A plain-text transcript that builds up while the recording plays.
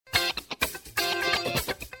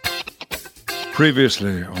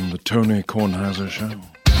Previously on the Tony Kornheiser Show.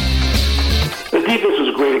 The defense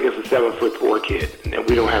was great against a 7'4" kid, and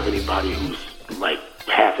we don't have anybody who's like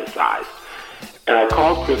half his size. And I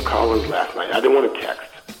called Chris Collins last night. I didn't want to text.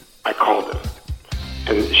 I called him.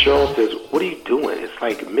 And Cheryl says, "What are you doing? It's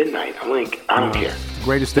like midnight." I'm like, "I don't care."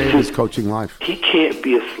 Greatest day of his coaching life. He can't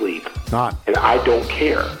be asleep. Not. And I don't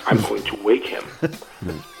care. I'm going to wake him.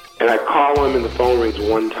 And I call him and the phone rings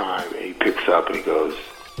one time and he picks up and he goes,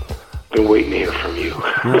 "Been waiting to hear from you."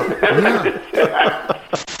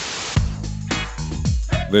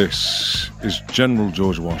 This is General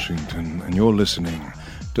George Washington, and you're listening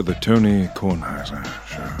to the Tony Kornheiser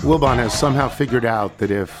Show. Wilbon has somehow figured out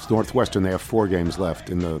that if Northwestern, they have 4 games left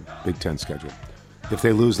in the Big Ten schedule. If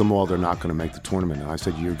they lose them all, they're not going to make the tournament. And I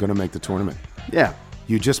said, "You're going to make the tournament." Yeah.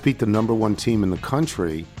 You just beat the number 1 team in the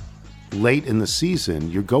country late in the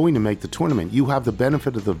season. You're going to make the tournament. You have the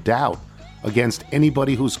benefit of the doubt against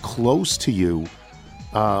anybody who's close to you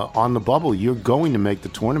on the bubble. You're going to make the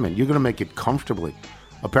tournament. You're going to make it comfortably.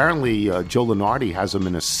 Apparently, Joe Lunardi has them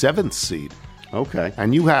in a 7th seed. Okay.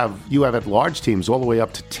 And you have at-large teams all the way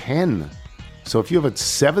up to 10. So if you have a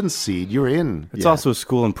 7th seed, you're in. It's also a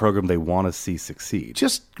school and program they want to see succeed.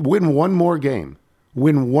 Just win one more game.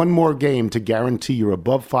 Win one more game to guarantee you're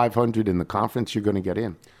above 500 in the conference. You're going to get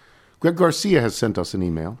in. Greg Garcia has sent us an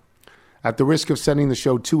email. At the risk of sending the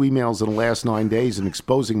show 2 emails in the last 9 days and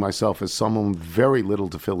exposing myself as someone very little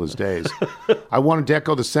to fill his days, I wanted to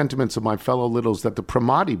echo the sentiments of my fellow littles that the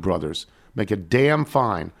Primati brothers make a damn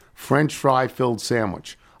fine French fry-filled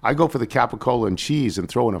sandwich. I go for the capicola and cheese and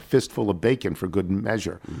throw in a fistful of bacon for good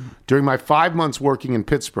measure. During my 5 months working in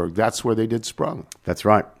Pittsburgh, that's where they did Sprung. That's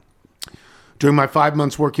right. During my 5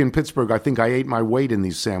 months working in Pittsburgh, I think I ate my weight in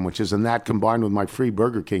these sandwiches, and that combined with my free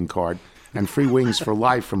Burger King card and free wings for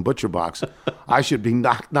life from Butcher Box, I should be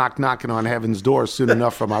knocking on heaven's door soon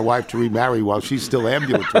enough for my wife to remarry while she's still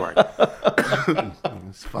ambulatory.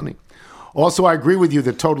 It's funny. Also, I agree with you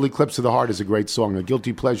that Total Eclipse of the Heart is a great song, a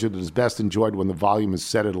guilty pleasure that is best enjoyed when the volume is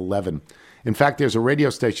set at 11. In fact, there's a radio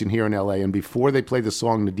station here in L.A., and before they play the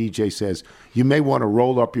song, the DJ says, "You may want to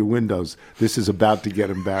roll up your windows. This is about to get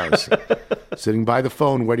embarrassing." Sitting by the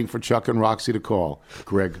phone waiting for Chuck and Roxy to call,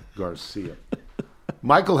 Greg Garcia.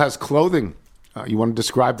 Michael has clothing. You want to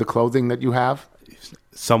describe the clothing that you have?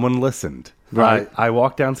 Someone listened. Right. I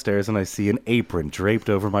walk downstairs and I see an apron draped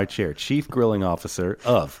over my chair. Chief Grilling Officer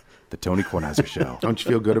of the Tony Kornheiser Show. Don't you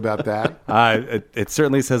feel good about that? It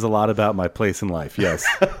certainly says a lot about my place in life. Yes.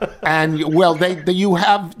 And well, you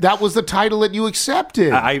have that was the title that you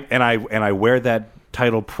accepted. I wear that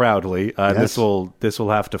title proudly. Yes. This will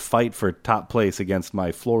have to fight for top place against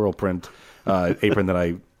my floral print apron that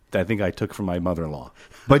I think I took from my mother-in-law.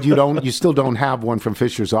 But you still don't have one from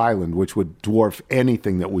Fisher's Island, which would dwarf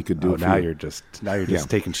anything that we could do. Now you're just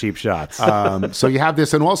taking cheap shots. So you have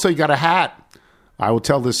this, and also you got a hat. I will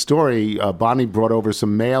tell this story. Bonnie brought over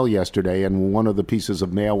some mail yesterday, and one of the pieces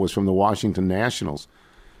of mail was from the Washington Nationals.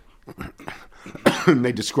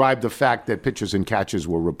 They described the fact that pitchers and catchers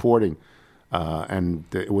were reporting, and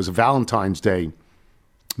it was a Valentine's Day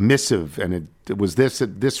missive, and it was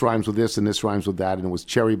this rhymes with this, and this rhymes with that, and it was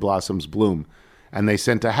cherry blossoms bloom. And they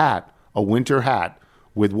sent a hat, a winter hat,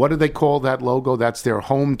 with what do they call that logo? That's their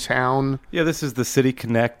hometown. Yeah, this is the City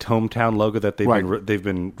Connect hometown logo that they've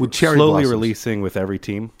been with cherry slowly blossoms. releasing with every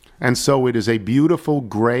team. And so it is a beautiful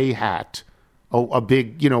gray hat, a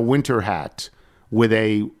big winter hat with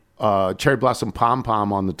a cherry blossom pom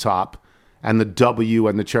pom on the top, and the W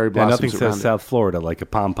and the cherry blossoms. Nothing says South Florida like a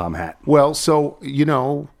pom pom hat. Well, so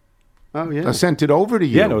I sent it over to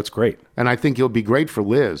you. Yeah, no, it's great, and I think it'll be great for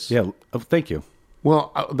Liz. Yeah, thank you.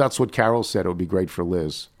 Well, that's what Carol said. It would be great for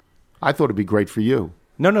Liz. I thought it'd be great for you.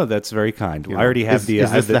 No, that's very kind. I already have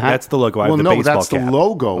that's the logo. I have well, the no, baseball that's cap. the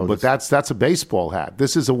logo, but that's a baseball hat.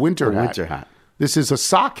 This is a winter hat. Winter hat. This is a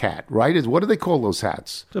sock hat, right? What do they call those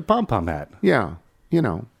hats? It's a pom pom hat. Yeah,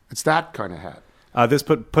 it's that kind of hat. This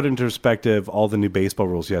put into perspective all the new baseball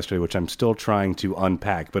rules yesterday, which I'm still trying to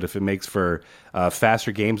unpack. But if it makes for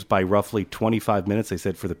faster games by roughly 25 minutes, they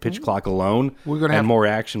said for the pitch clock alone, and more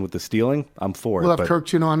action with the stealing, I'm for it. We'll have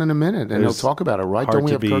Kirkchin on in a minute, and he'll talk about it, right? Don't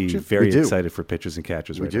we have Kirkchin? Kirkchin? Very excited for pitchers and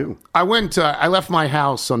catchers We right do. now. I left my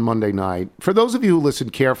house on Monday night. For those of you who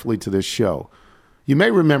listened carefully to this show, you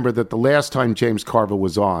may remember that the last time James Carville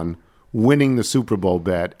was on, winning the Super Bowl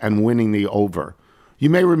bet and winning the over, you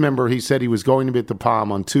may remember he said he was going to be at the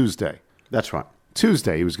Palm on Tuesday. That's right.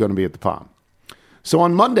 Tuesday he was going to be at the Palm. So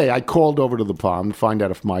on Monday, I called over to the Palm to find out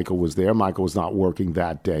if Michael was there. Michael was not working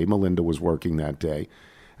that day. Melinda was working that day.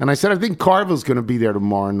 And I said, I think Carville's going to be there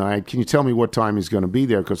tomorrow night. Can you tell me what time he's going to be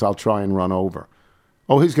there? Because I'll try and run over.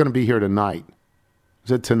 Oh, he's going to be here tonight. I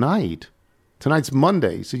said, tonight? Tonight's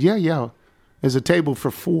Monday. He said, yeah. There's a table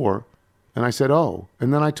for 4. And I said, oh.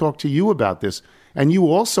 And then I talked to you about this. And you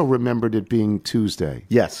also remembered it being Tuesday.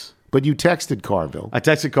 Yes. But you texted Carville. I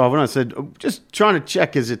texted Carville and I said, just trying to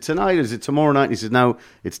check, is it tonight? Is it tomorrow night? And he said, no,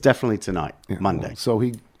 it's definitely tonight, Monday. Well, so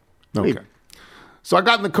okay. So I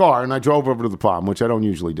got in the car and I drove over to the Palm, which I don't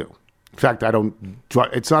usually do. In fact, I don't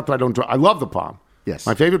drive. It's not that I don't drive. I love the Palm. Yes.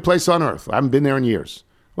 My favorite place on earth. I haven't been there in years.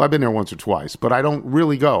 Well, I've been there once or twice, but I don't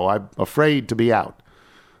really go. I'm afraid to be out.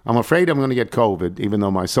 I'm afraid I'm going to get COVID, even though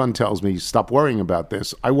my son tells me, stop worrying about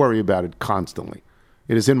this. I worry about it constantly.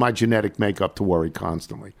 It is in my genetic makeup to worry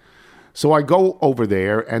constantly. So I go over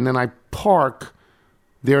there, and then I park.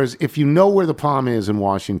 If you know where the Palm is in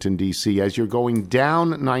Washington, D.C., as you're going down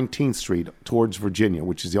 19th Street towards Virginia,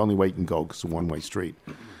 which is the only way you can go because it's a one-way street,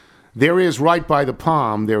 there is, right by the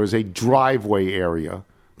Palm, there is a driveway area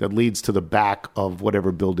that leads to the back of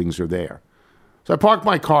whatever buildings are there. So I park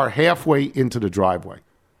my car halfway into the driveway,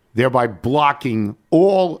 thereby blocking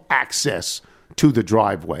all access to the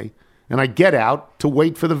driveway. And I get out to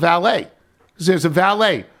wait for the valet. Because there's a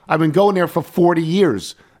valet. I've been going there for 40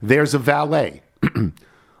 years. There's a valet.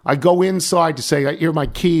 I go inside to say, here are my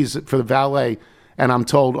keys for the valet. And I'm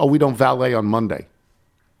told, we don't valet on Monday.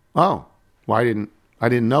 Oh, well, I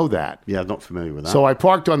didn't know that. Yeah, I'm not familiar with that. So I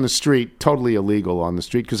parked on the street, totally illegal on the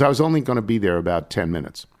street, because I was only going to be there about 10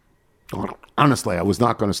 minutes. Honestly, I was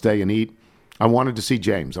not going to stay and eat. I wanted to see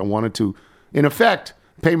James. I wanted to, in effect,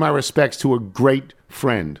 pay my respects to a great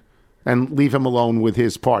friend and leave him alone with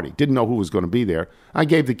his party. Didn't know who was going to be there. I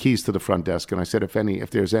gave the keys to the front desk, and I said, if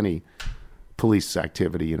there's any police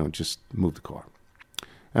activity, just move the car.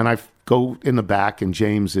 And I go in the back, and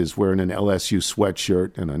James is wearing an LSU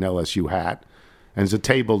sweatshirt and an LSU hat. And there's a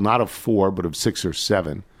table not of 4, but of 6 or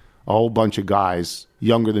 7. A whole bunch of guys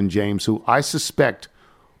younger than James who I suspect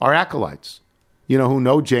are acolytes, who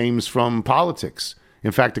know James from politics.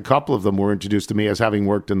 In fact, a couple of them were introduced to me as having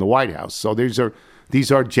worked in the White House. So these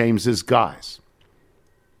are James's guys,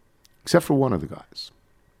 except for one of the guys.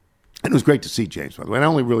 And it was great to see James, by the way. And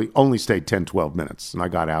I only stayed 10, 12 minutes, and I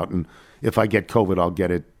got out. And if I get COVID, I'll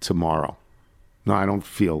get it tomorrow. No, I don't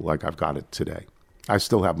feel like I've got it today. I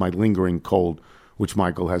still have my lingering cold, which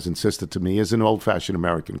Michael has insisted to me is an old-fashioned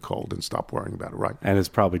American cold, and stop worrying about it, right? And it's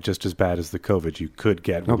probably just as bad as the COVID you could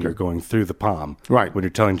get when you're going through the Palm. Right. When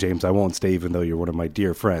you're telling James, I won't stay even though you're one of my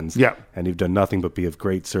dear friends. Yeah. And you've done nothing but be of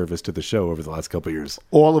great service to the show over the last couple of years.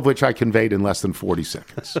 All of which I conveyed in less than 40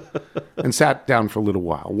 seconds and sat down for a little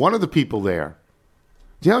while. One of the people there,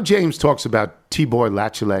 James talks about T-Boy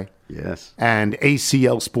Latchley? Yes. And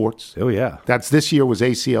ACL Sports. Oh, yeah. This year was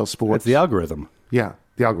ACL Sports. That's the algorithm. Yeah,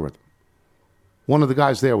 the algorithm. One of the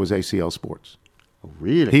guys there was ACL Sports. Oh,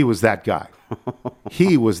 really? He was that guy.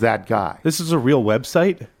 He was that guy. This is a real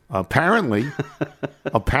website? Apparently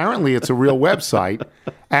it's a real website.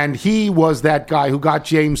 And he was that guy who got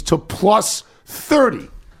James to plus 30.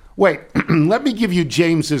 Wait, let me give you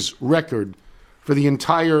James's record for the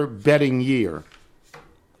entire betting year.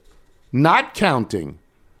 Not counting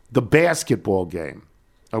the basketball game.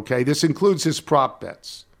 Okay, this includes his prop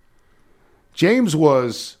bets. James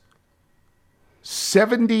was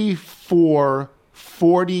 74,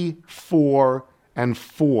 44, and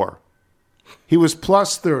 4. He was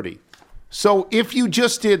plus 30. So if you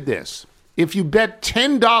just did this, if you bet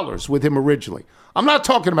 $10 with him originally, I'm not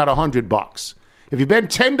talking about $100. If you bet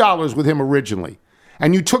 $10 with him originally,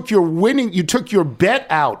 and you took your bet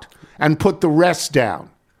out and put the rest down,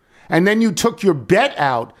 and then you took your bet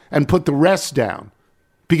out and put the rest down,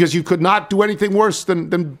 because you could not do anything worse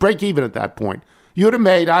than break even at that point, you would have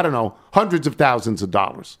made, I don't know, hundreds of thousands of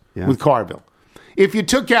dollars with Carville. If you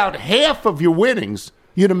took out half of your winnings,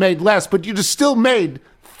 you'd have made less, but you'd have still made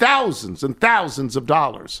thousands and thousands of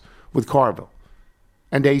dollars with Carville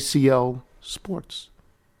and ACL Sports.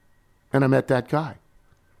 And I met that guy,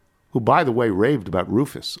 who, by the way, raved about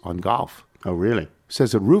Rufus on golf. Oh, really?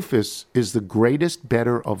 Says that Rufus is the greatest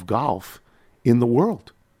bettor of golf in the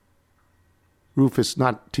world. Rufus,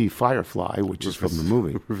 not T. Firefly, which is from the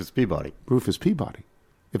movie. Rufus Peabody. Rufus Peabody,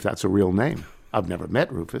 if that's a real name. I've never met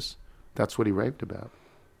Rufus. That's what he raved about.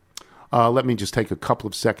 Let me just take a couple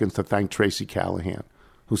of seconds to thank Tracy Callahan,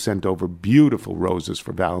 who sent over beautiful roses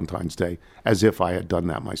for Valentine's Day, as if I had done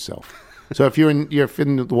that myself. So if you're in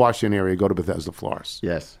the Washington area, go to Bethesda Florists.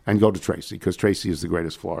 Yes. And go to Tracy, because Tracy is the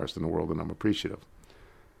greatest florist in the world, and I'm appreciative.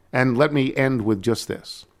 And let me end with just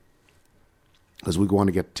this, as we go on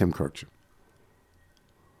to get Tim Kirkcher.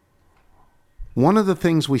 One of the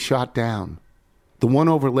things we shot down, the one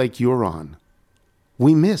over Lake Huron,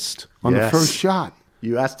 we missed on the first shot.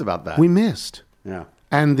 You asked about that. We missed. Yeah.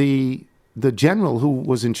 And the general who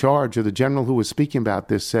was in charge, or the general who was speaking about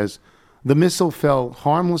this, says, The missile fell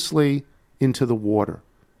harmlessly into the water.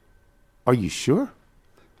 Are you sure?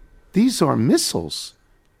 These are missiles.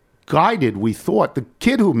 Guided, we thought. The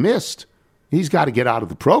kid who missed, he's got to get out of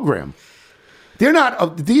the program. They're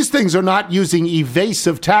not. These things are not using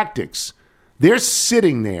evasive tactics. They're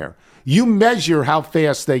sitting there. You measure how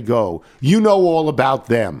fast they go. You know all about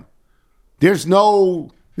them. This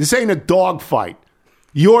ain't a dog fight.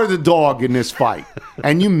 You're the dog in this fight.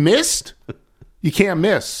 And you missed? You can't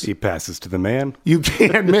miss. He passes to the man. You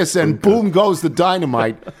can't miss, and boom goes the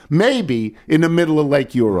dynamite, maybe in the middle of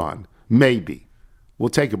Lake Huron. Maybe. We'll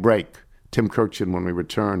take a break. Tim Kirchin when we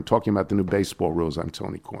return, talking about the new baseball rules. I'm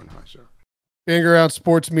Tony Kornheiser. Being around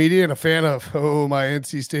sports media and a fan of my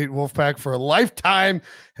NC State Wolfpack for a lifetime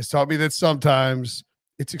has taught me that sometimes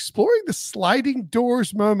it's exploring the sliding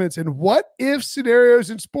doors moments and what if scenarios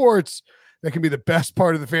in sports that can be the best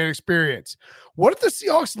part of the fan experience. What if the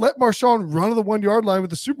Seahawks let Marshawn run to the 1 yard line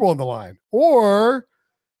with the Super Bowl on the line? Or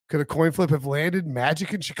could a coin flip have landed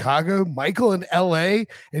Magic in Chicago, Michael in LA,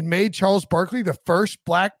 and made Charles Barkley the first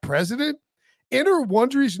black president? Enter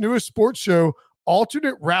Wondery's newest sports show,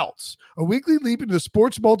 Alternate Routes, a weekly leap into the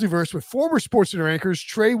sports multiverse with former SportsCenter anchors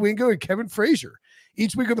Trey Wingo and Kevin Frazier.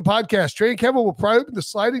 Each week on the podcast, Trey and Kevin will pry open the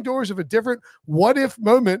sliding doors of a different what-if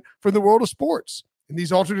moment from the world of sports. In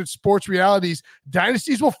these alternate sports realities,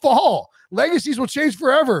 dynasties will fall, legacies will change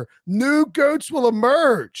forever, new GOATs will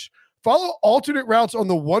emerge. Follow Alternate Routes on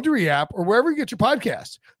the Wondery app or wherever you get your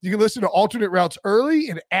podcasts. You can listen to Alternate Routes early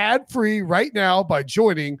and ad-free right now by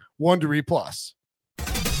joining Wondery Plus.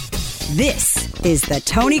 This is the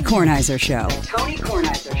Tony Kornheiser Show. Tony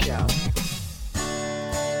Kornheiser Show.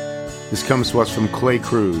 This comes to us from Clay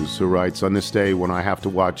Cruz, who writes, on this day when I have to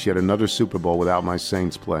watch yet another Super Bowl without my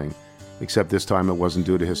Saints playing, except this time it wasn't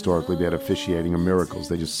due to historically bad officiating or miracles.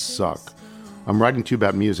 They just suck. I'm writing to you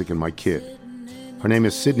about music and my kid. Her name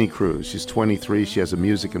is Sydney Cruz. She's 23. She has a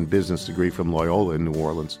music and business degree from Loyola in New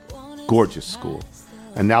Orleans. Gorgeous school.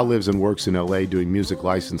 And now lives and works in LA doing music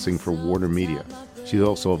licensing for Warner Media. She's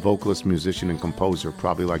also a vocalist, musician, and composer,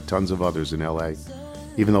 probably like tons of others in LA.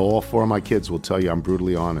 Even though all four of my kids will tell you I'm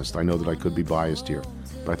brutally honest, I know that I could be biased here,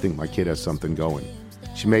 but I think my kid has something going.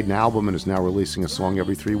 She made an album and is now releasing a song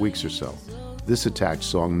every 3 weeks or so. This attached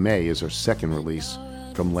song, May, is her second release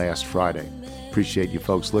from last Friday. Appreciate you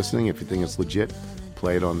folks listening. If you think it's legit,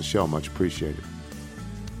 play it on the show. Much appreciated.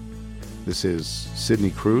 This is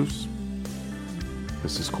Sydney Cruz.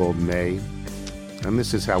 This is called May. And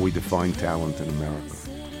this is how we define talent in America.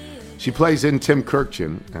 She plays in Tim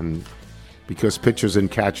Kirchin, and because pitchers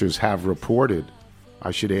and catchers have reported,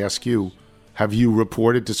 I should ask you, have you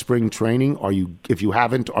reported to spring training? If you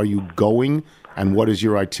haven't, are you going? And what is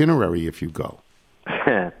your itinerary if you go?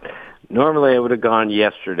 Normally I would have gone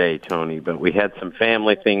yesterday, Tony, but we had some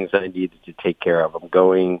family things I needed to take care of. I'm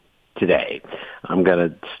going today. I'm going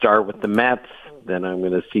to start with the Mets. Then I'm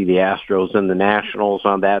going to see the Astros and the Nationals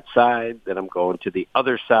on that side. Then I'm going to the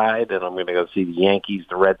other side, and I'm going to go see the Yankees,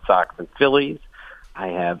 the Red Sox, and Phillies. I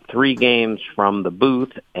have 3 games from the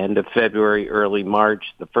booth, end of February, early March.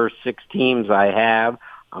 The first 6 teams I have,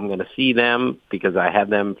 I'm going to see them because I have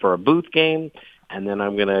them for a booth game, and then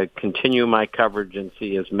I'm going to continue my coverage and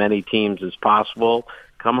see as many teams as possible,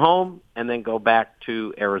 come home, and then go back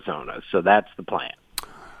to Arizona. So that's the plan.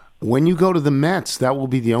 When you go to the Mets, that will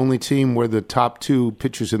be the only team where the top 2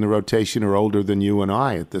 pitchers in the rotation are older than you and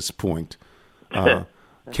I at this point.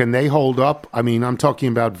 Can they hold up? I mean, I'm talking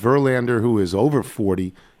about Verlander, who is over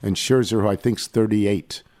 40, and Scherzer, who I think is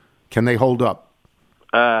 38. Can they hold up?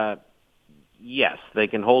 Yes, they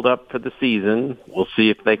can hold up for the season. We'll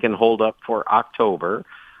see if they can hold up for October.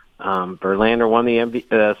 Verlander won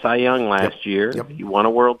the Cy Young last year. Yep. He won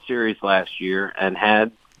a World Series last year and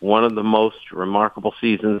had one of the most remarkable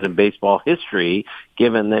seasons in baseball history,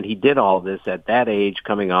 given that he did all this at that age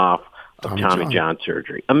coming off of Tommy John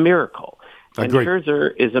surgery. A miracle. And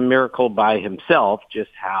Scherzer is a miracle by himself, just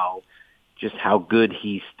how good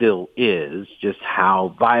he still is, just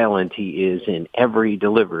how violent he is in every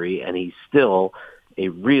delivery, and he's still a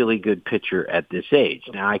really good pitcher at this age.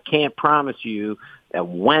 Now, I can't promise you that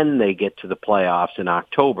when they get to the playoffs in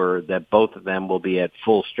October that both of them will be at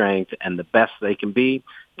full strength and the best they can be.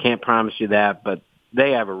 Can't promise you that, but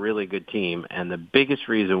they have a really good team, and the biggest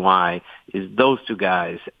reason why is those 2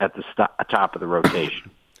 guys at the top of the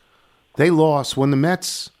rotation. They lost when the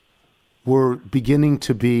Mets were beginning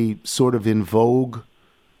to be sort of in vogue,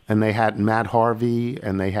 and they had Matt Harvey,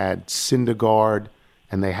 and they had Syndergaard,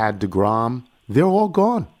 and they had DeGrom. They're all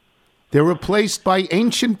gone. They're replaced by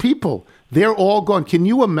ancient people. They're all gone. Can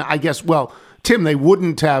you imagine? I guess, well, Tim, they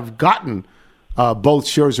wouldn't have gotten both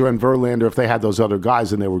Scherzer and Verlander if they had those other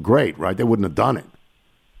guys, and they were great, right? They wouldn't have done it.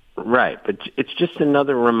 Right, but it's just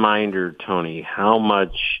another reminder, Tony, how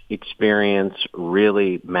much experience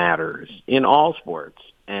really matters in all sports,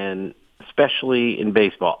 and especially in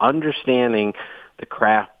baseball. Understanding the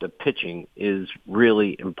craft of pitching is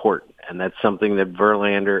really important, and that's something that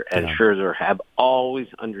Verlander and Scherzer have always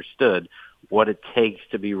understood, what it takes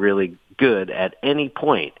to be really good at any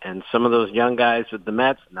point. And some of those young guys with the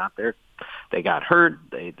Mets, they got hurt,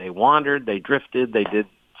 they wandered, they drifted, they did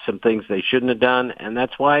some things they shouldn't have done, and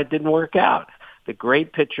that's why it didn't work out. The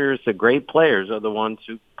great pitchers, the great players are the ones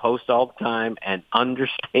who post all the time and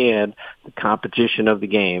understand the competition of the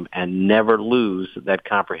game and never lose that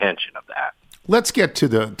comprehension of that. Let's get to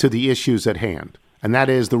the issues at hand, and that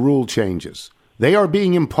is the rule changes. They are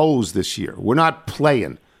being imposed this year. We're not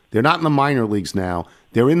playing. They're not in the minor leagues now.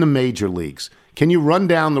 They're in the major leagues. Can you run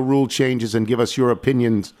down the rule changes and give us your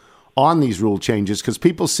opinions on these rule changes? Because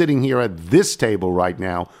people sitting here at this table right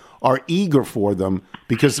now are eager for them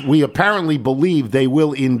because we apparently believe they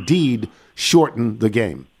will indeed shorten the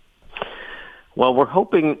game. Well, we're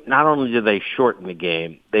hoping not only do they shorten the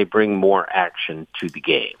game, they bring more action to the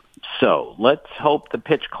game. So let's hope the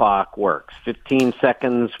pitch clock works. 15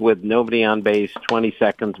 seconds with nobody on base, 20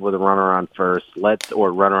 seconds with a runner on first,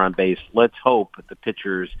 or runner on base. Let's hope the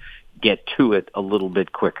pitchers get to it a little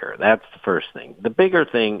bit quicker. That's the first thing. The bigger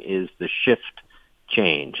thing is the shift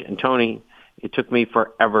change. And Tony, it took me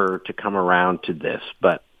forever to come around to this,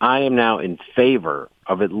 but I am now in favor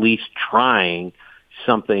of at least trying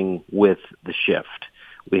something with the shift.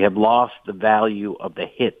 We have lost the value of the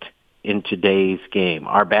hit in today's game.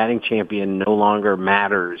 Our batting champion no longer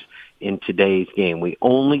matters in today's game. We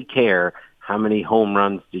only care how many home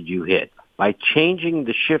runs did you hit. By changing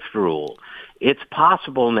the shift rule, it's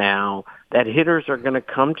possible now that hitters are going to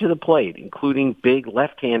come to the plate, including big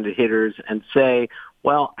left-handed hitters, and say,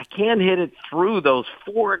 well, I can't hit it through those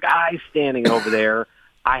four guys standing over there.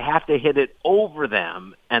 I have to hit it over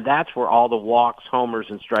them, and that's where all the walks, homers,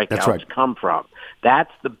 and strikeouts come from.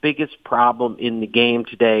 That's the biggest problem in the game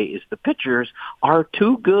today is the pitchers are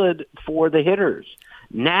too good for the hitters.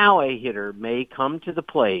 Now a hitter may come to the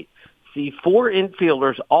plate, see four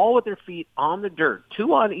infielders all with their feet on the dirt,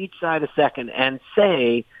 two on each side of second, and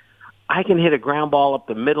say, I can hit a ground ball up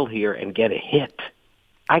the middle here and get a hit.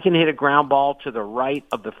 I can hit a ground ball to the right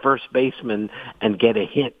of the first baseman and get a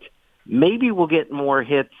hit. Maybe we'll get more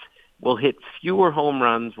hits. We'll hit fewer home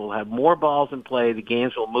runs. We'll have more balls in play. The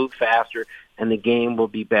games will move faster, and the game will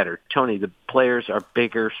be better. Tony, the players are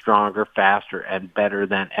bigger, stronger, faster, and better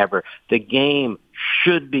than ever. The game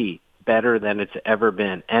should be better than it's ever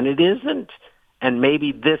been, and it isn't. And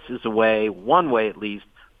maybe this is a way, one way at least,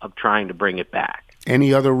 of trying to bring it back.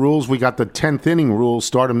 Any other rules? We got the 10th inning rule,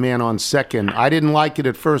 start a man on second. I didn't like it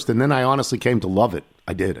at first, and then I honestly came to love it.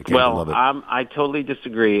 I did. I came to love it. I totally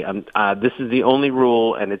disagree. This is the only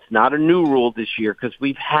rule, and it's not a new rule this year because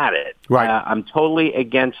we've had it. Right. I'm totally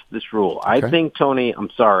against this rule. Okay. I think, Tony, I'm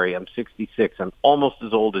sorry, I'm 66. I'm almost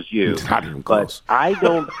as old as you. Not even close. But I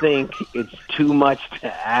don't think it's too much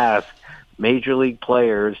to ask Major League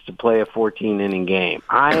players to play a 14-inning game.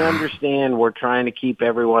 I understand we're trying to keep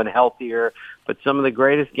everyone healthier, but some of the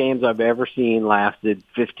greatest games I've ever seen lasted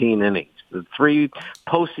 15 innings. The 3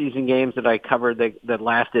 postseason games that I covered that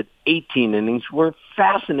lasted 18 innings were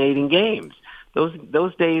fascinating games.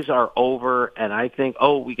 Those days are over, and I think,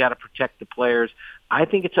 we got to protect the players. I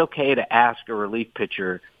think it's okay to ask a relief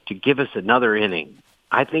pitcher to give us another inning.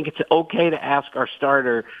 I think it's okay to ask our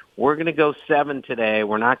starter, we're going to go 7 today.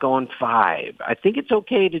 We're not going 5. I think it's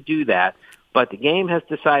okay to do that, but the game has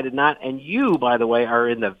decided not. And you, by the way, are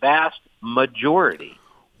in the vast majority.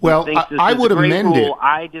 Well, I would amend it.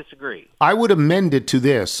 I disagree. I would amend it to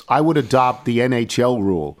this. I would adopt the NHL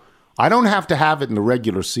rule. I don't have to have it in the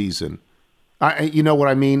regular season. You know what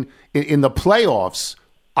I mean? In the playoffs,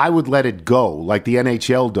 I would let it go like the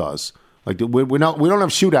NHL does. Like we don't have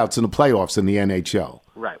shootouts in the playoffs in the NHL.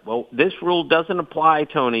 Right. Well, this rule doesn't apply,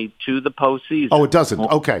 Tony, to the postseason. Oh, it doesn't?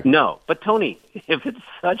 Okay. No. But, Tony, if it's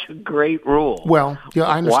such a great rule, well, yeah,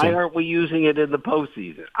 I understand. Why aren't we using it in the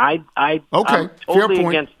postseason? I'm totally fair point.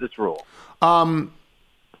 Against this rule.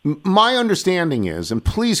 My understanding is, and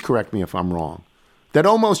please correct me if I'm wrong, that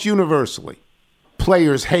almost universally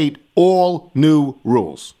players hate all new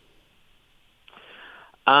rules.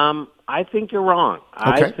 I think you're wrong.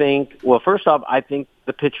 Okay. First off, I think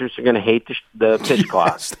the pitchers are going to hate the pitch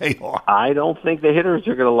clock. Yes, they are. I don't think the hitters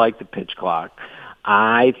are going to like the pitch clock.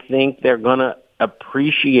 I think they're going to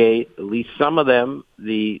appreciate, at least some of them,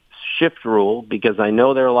 the shift rule, because I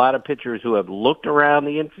know there are a lot of pitchers who have looked around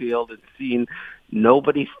the infield and seen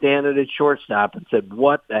nobody standing at shortstop and said,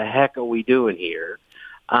 what the heck are we doing here?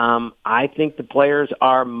 I think the players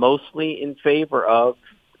are mostly in favor of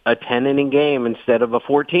a 10-inning game instead of a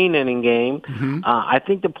 14-inning game. I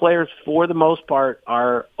think the players, for the most part,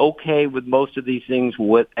 are okay with most of these things,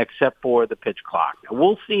 except for the pitch clock. Now,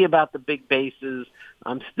 we'll see about the big bases.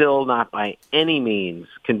 I'm still not by any means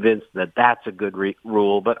convinced that that's a good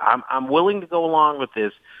rule, but I'm willing to go along with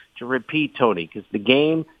this to repeat, Tony, because the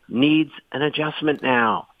game needs an adjustment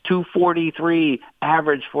now. 243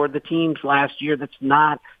 average for the teams last year. That's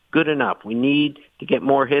not good enough. We need to get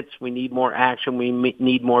more hits. We need more action. We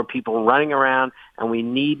need more people running around, and we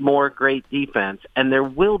need more great defense. And there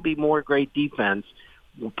will be more great defense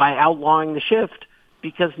by outlawing the shift,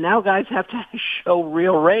 because now guys have to show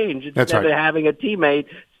real range instead of having a teammate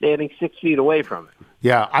standing 6 feet away from it.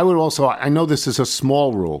 Yeah, I would also, I know this is a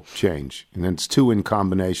small rule change, and it's two in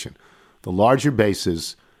combination. The larger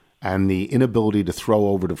bases and the inability to throw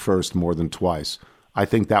over to first more than twice. I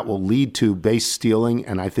think that will lead to base stealing,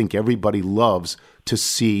 and I think everybody loves to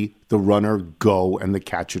see the runner go and the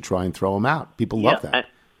catcher try and throw him out. People love that.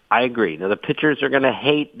 I agree. Now, the pitchers are going to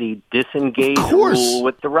hate the disengage rule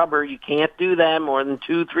with the rubber. You can't do that more than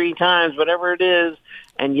 2-3 times, whatever it is.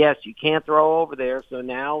 And, yes, you can't throw over there. So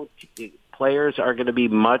now players are going to be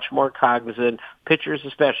much more cognizant. Pitchers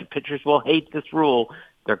especially. Pitchers will hate this rule.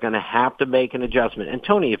 They're going to have to make an adjustment. And,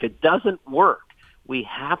 Tony, if it doesn't work, we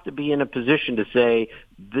have to be in a position to say,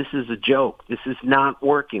 this is a joke. This is not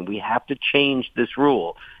working. We have to change this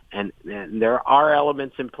rule. And there are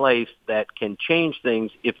elements in place that can change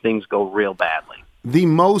things if things go real badly. The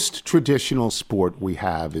most traditional sport we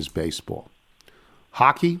have is baseball.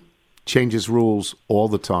 Hockey changes rules all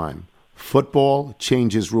the time. Football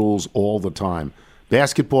changes rules all the time.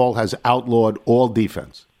 Basketball has outlawed all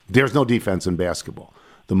defense. There's no defense in basketball.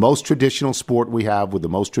 The most traditional sport we have with the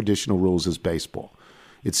most traditional rules is baseball.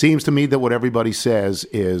 It seems to me that what everybody says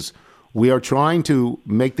is we are trying to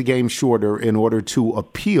make the game shorter in order to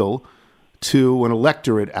appeal to an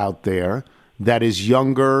electorate out there that is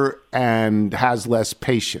younger and has less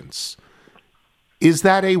patience. Is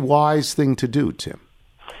that a wise thing to do, Tim?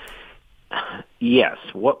 Yes.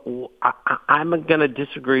 I'm going to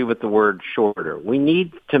disagree with the word shorter. We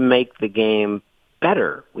need to make the game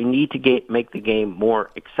better. We need to make the game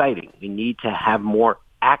more exciting. We need to have more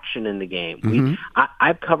action in the game.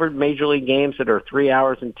 I've covered major league games that are 3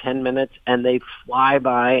 hours and 10 minutes, and they fly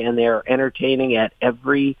by, and they're entertaining at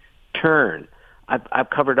every turn.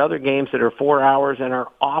 I've covered other games that are 4 hours and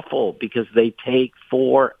are awful because they take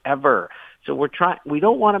forever. So we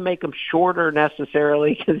don't want to make them shorter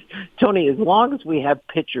necessarily, because, Tony, as long as we have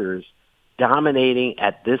pitchers dominating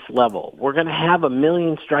at this level, we're going to have 1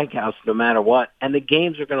 million strikeouts no matter what, and the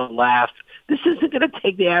games are going to last. This isn't going to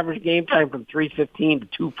take the average game time from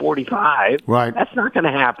 3:15 to 2:45. Right. That's not going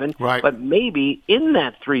to happen. Right. But maybe in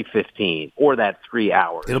that 3:15 or that 3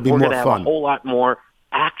 hours, it'll be we're more going to have fun. a whole lot more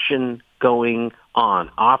action going on,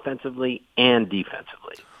 offensively and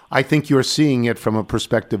defensively. I think you're seeing it from a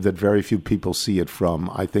perspective that very few people see it from.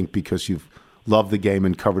 I think because you've loved the game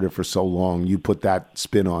and covered it for so long, you put that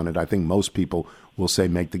spin on it. I think most people will say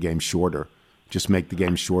make the game shorter. Just make the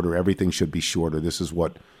game shorter. Everything should be shorter. This is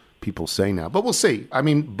what people say now. But we'll see. I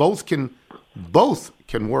mean, both can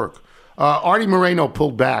work. Artie Moreno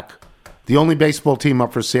pulled back. The only baseball team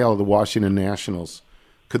up for sale are the Washington Nationals.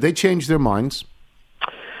 Could they change their minds?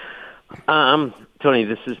 Tony,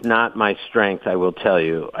 this is not my strength, I will tell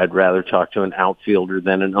you. I'd rather talk to an outfielder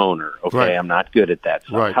than an owner. Okay, right. I'm not good at that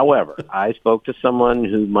stuff. Right. However, I spoke to someone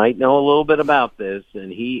who might know a little bit about this,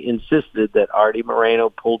 and he insisted that Artie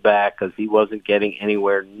Moreno pulled back because he wasn't getting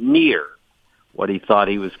anywhere near what he thought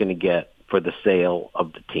he was going to get for the sale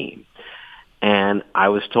of the team. And I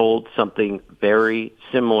was told something very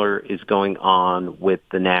similar is going on with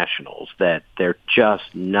the Nationals, that they're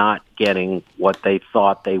just not getting what they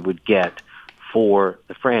thought they would get for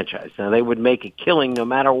the franchise. Now, they would make a killing no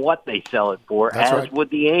matter what they sell it for, That's as right. would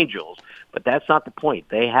the Angels. But that's not the point.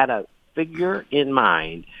 They had a figure in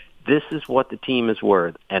mind. This is what the team is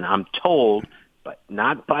worth. And I'm told, but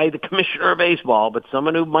not by the commissioner of baseball, but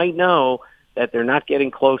someone who might know, that they're not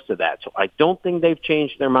getting close to that. So I don't think they've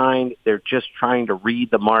changed their mind. They're just trying to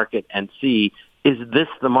read the market and see, is this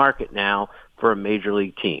the market now for a major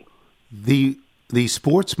league team? The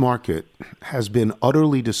sports market has been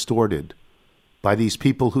utterly distorted by these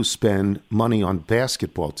people who spend money on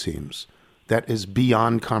basketball teams that is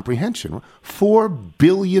beyond comprehension. $4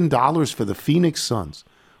 billion for the Phoenix Suns.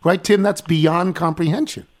 Right, Tim? That's beyond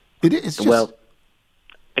comprehension. It's just... Well,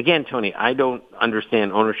 again, Tony, I don't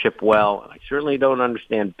understand ownership well. I certainly don't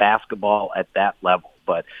understand basketball at that level.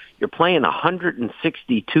 But you're playing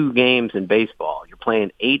 162 games in baseball. You're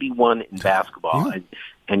playing 81 in basketball. Yeah.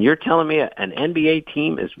 And you're telling me an NBA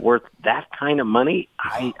team is worth that kind of money?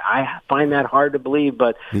 I find that hard to believe,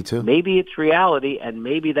 but me too. Maybe it's reality, and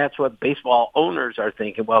maybe that's what baseball owners are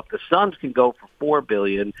thinking. Well, if the Suns can go for $4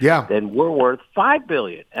 billion, then we're worth $5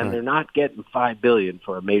 billion, and they're not getting $5 billion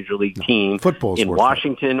for a major league team in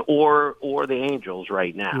Washington or the Angels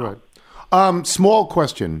right now. Right. Small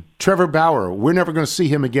question: Trevor Bauer. We're never going to see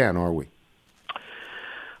him again, are we?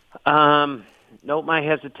 Note my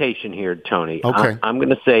hesitation here, Tony. Okay. I'm going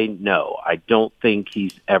to say no. I don't think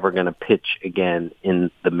he's ever going to pitch again in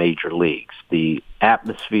the major leagues. The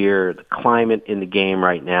atmosphere, the climate in the game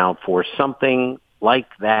right now for something like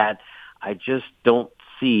that, I just don't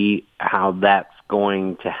see how that's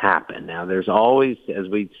going to happen. Now, there's always, as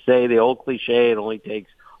we say, the old cliche, it only takes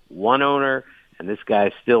one owner, and this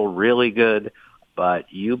guy's still really good,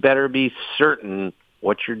 but you better be certain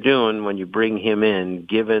what you're doing when you bring him in,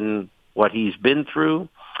 given what he's been through.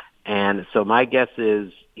 And so my guess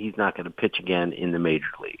is he's not going to pitch again in the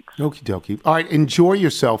major leagues. Okie dokie. All right, enjoy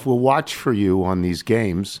yourself. We'll watch for you on these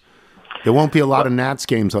games. There won't be a lot of Nats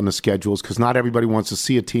games on the schedules because not everybody wants to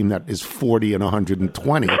see a team that is 40 and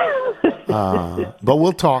 120. But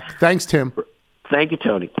we'll talk. Thanks, Tim. Thank you,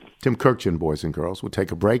 Tony. Tim Kirkjian, boys and girls. We'll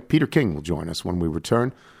take a break. Peter King will join us when we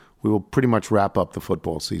return. We will pretty much wrap up the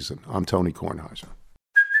football season. I'm Tony Kornheiser.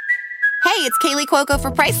 Hey, it's Kaylee Cuoco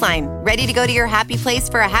for Priceline. Ready to go to your happy place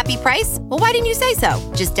for a happy price? Well, why didn't you say so?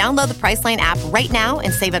 Just download the Priceline app right now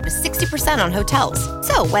and save up to 60% on hotels.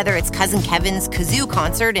 So whether it's Cousin Kevin's Kazoo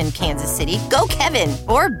Concert in Kansas City, go Kevin,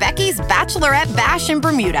 or Becky's Bachelorette Bash in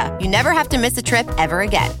Bermuda, you never have to miss a trip ever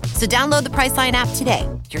again. So download the Priceline app today.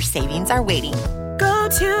 Your savings are waiting. Go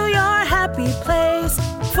to your happy place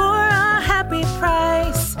for a happy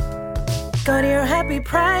price. Go to your happy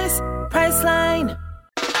price, Priceline.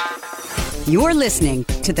 You're listening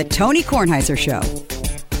to The Tony Kornheiser Show.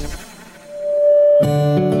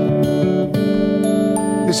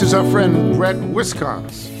 This is our friend Brett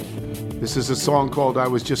Wisconsin. This is a song called I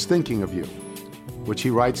Was Just Thinking of You, which he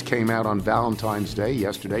writes came out on Valentine's Day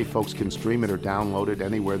yesterday. Folks can stream it or download it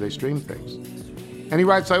anywhere they stream things. And he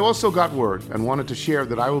writes, I also got word and wanted to share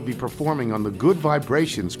that I will be performing on the Good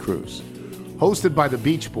Vibrations Cruise, hosted by the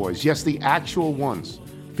Beach Boys, yes, the actual ones,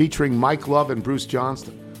 featuring Mike Love and Bruce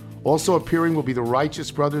Johnston. Also appearing will be the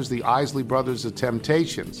Righteous Brothers, the Isley Brothers, the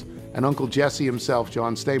Temptations, and Uncle Jesse himself,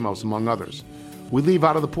 John Stamos, among others. We leave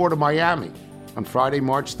out of the port of Miami on Friday,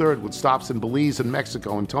 March 3rd, with stops in Belize and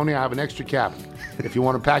Mexico. And Tony, I have an extra cabin if you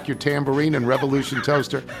want to pack your tambourine and Revolution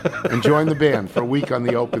toaster and join the band for a week on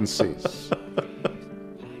the open seas.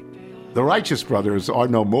 The Righteous Brothers are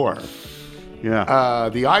no more.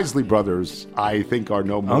 Yeah. The Isley Brothers, I think, are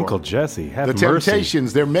no more. Uncle Jesse, have mercy. The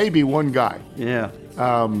Temptations, there may be one guy. Yeah.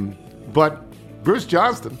 But Bruce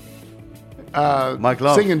Johnston, Mike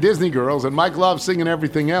Love singing Disney Girls, and Mike Love singing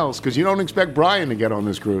everything else, because you don't expect Brian to get on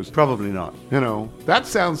this cruise. Probably not. You know, that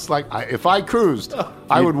sounds like if I cruised,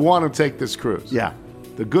 I would want to take this cruise. Yeah.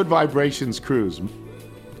 The Good Vibrations Cruise,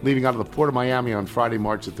 leaving out of the port of Miami on Friday,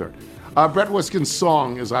 March the 3rd. Brett Wiskin's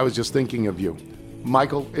song is I Was Just Thinking of You.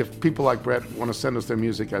 Michael, if people like Brett want to send us their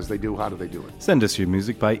music as they do, how do they do it? Send us your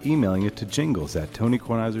music by emailing it to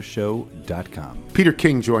jingles@TonyKornheiserShow.com. Peter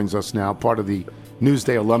King joins us now, part of the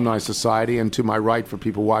Newsday Alumni Society. And to my right, for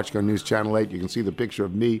people watching on News Channel 8, you can see the picture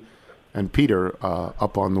of me and Peter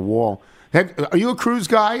up on the wall. Are you a cruise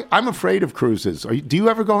guy? I'm afraid of cruises. Do you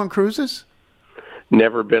ever go on cruises?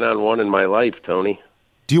 Never been on one in my life, Tony.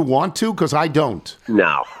 Do you want to? Because I don't.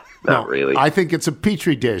 No, not really. I think it's a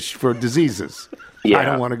petri dish for diseases. Yeah, I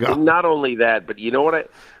don't want to go. And not only that, but you know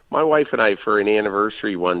what? My wife and I, for an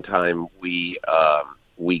anniversary one time, we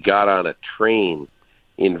got on a train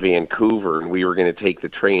in Vancouver, and we were going to take the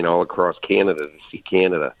train all across Canada to see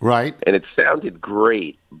Canada. Right. And it sounded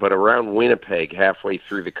great, but around Winnipeg, halfway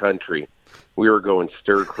through the country, we were going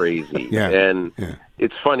stir crazy. Yeah. And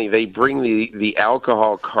it's funny, they bring the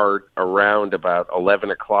alcohol cart around about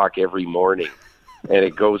 11 o'clock every morning. And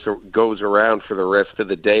it goes around for the rest of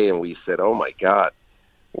the day, and we said, oh, my God,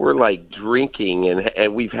 we're, like, drinking,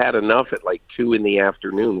 and we've had enough at, like, 2 in the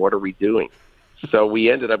afternoon. What are we doing? So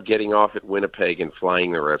we ended up getting off at Winnipeg and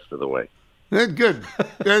flying the rest of the way. Good.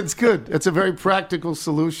 That's good. It's a very practical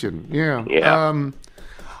solution. Yeah. Yeah.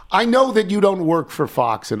 I know that you don't work for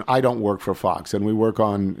Fox, and I don't work for Fox, and we work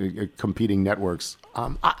on competing networks.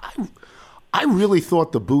 I really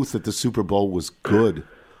thought the booth at the Super Bowl was good.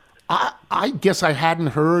 I guess I hadn't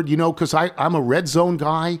heard, because I'm a red zone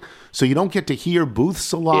guy, so you don't get to hear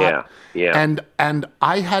booths a lot. Yeah. And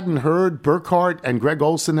I hadn't heard Burkhardt and Greg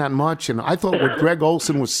Olson that much, and I thought what Greg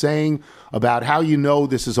Olson was saying about how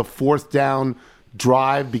this is a fourth down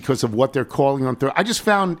drive because of what they're calling on third. I just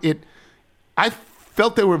found it. I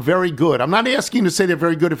felt they were very good. I'm not asking you to say they're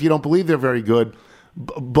very good if you don't believe they're very good,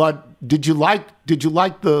 but did you like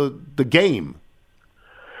the game?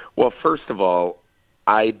 Well, first of all,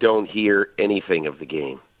 I don't hear anything of the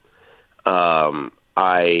game. So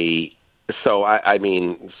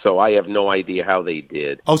I have no idea how they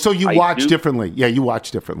did. Oh, so you watch differently? Yeah, you watch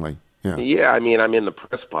differently. Yeah. Yeah, I mean, I'm in the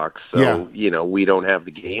press box, so we don't have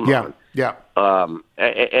the game on. Yeah.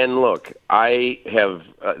 And look, I have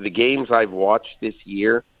the games I've watched this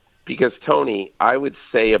year, because Tony, I would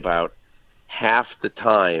say about half the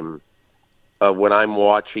time when I'm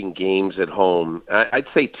watching games at home, I'd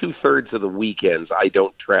say 2/3 of the weekends I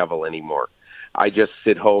don't travel anymore. I just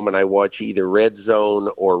sit home and I watch either Red Zone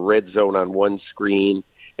or Red Zone on one screen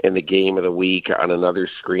and the game of the week on another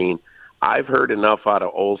screen. I've heard enough out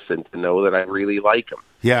of Olsen to know that I really like him.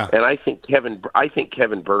 Yeah. And I think Kevin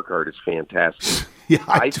Burkhardt is fantastic. Yeah,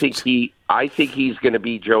 I think he's going to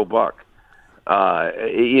be Joe Buck.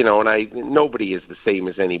 And nobody is the same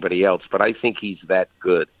as anybody else, but I think he's that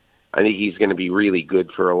good. I think he's going to be really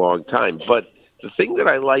good for a long time. But the thing that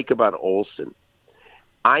I like about Olsen,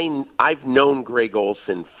 I've known Greg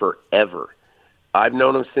Olsen forever. I've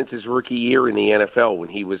known him since his rookie year in the NFL when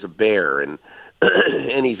he was a Bear, and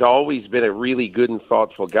and he's always been a really good and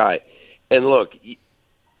thoughtful guy. And look,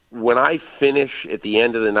 when I finish at the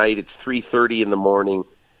end of the night, it's 3:30 in the morning,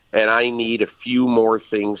 and I need a few more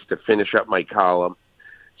things to finish up my column.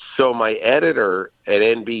 So my editor at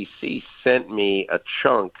NBC sent me a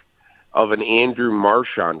chunk of an Andrew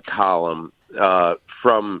Marchand column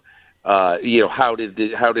from how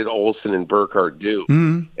did Olsen and Burkhardt do?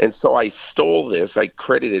 Mm-hmm. And so I stole this. I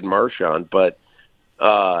credited Marchand, but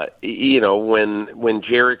when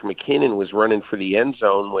Jerick McKinnon was running for the end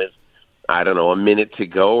zone with, I don't know, a minute to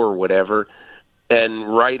go or whatever,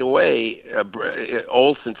 and right away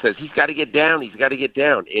Olsen says he's got to get down.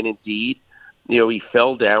 And indeed, he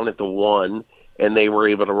fell down at the 1, and they were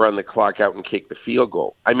able to run the clock out and kick the field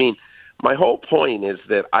goal. I mean, my whole point is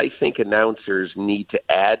that I think announcers need to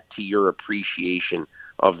add to your appreciation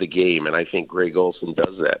of the game, and I think Greg Olsen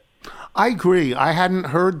does that. I agree. I hadn't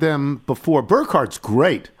heard them before. Burkhardt's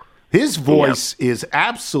great. His voice is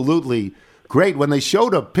absolutely great. When they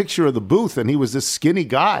showed a picture of the booth and he was this skinny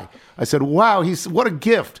guy, I said, wow, what a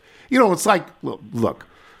gift. It's like, look,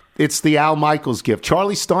 it's the Al Michaels gift.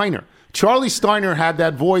 Charlie Steiner had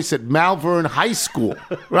that voice at Malvern High School,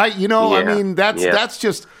 right? I mean, that's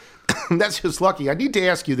just that's just lucky. I need to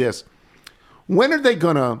ask you this. When are they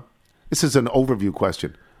going to, this is an overview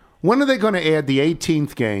question, when are they going to add the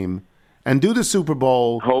 18th game and do the Super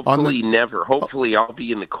Bowl? Hopefully never. Hopefully I'll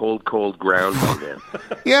be in the cold ground by then.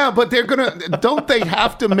 Yeah, but they're going to, don't they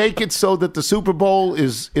have to make it so that the Super Bowl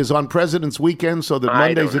is on President's Weekend so that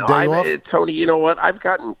Monday's a day off? Tony, you know what? I've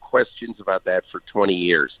gotten questions about that for 20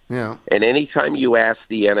 years. Yeah. And anytime you ask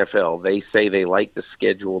the NFL, they say they like the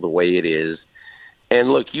schedule the way it is.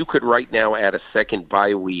 And look, you could right now add a second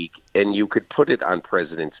bye week, and you could put it on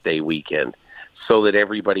President's Day weekend so that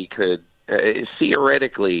everybody could,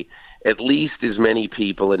 theoretically, at least as many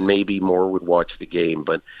people and maybe more would watch the game.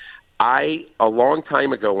 But a long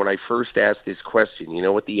time ago when I first asked this question, you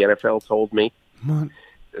know what the NFL told me? What?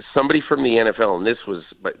 Somebody from the NFL, and this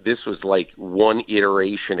was like one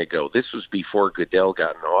iteration ago. This was before Goodell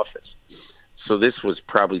got in office. So this was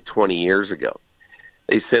probably 20 years ago.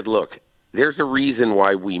 They said, look, there's a reason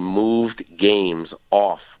why we moved games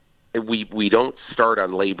off. We don't start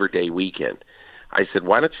on Labor Day weekend. I said,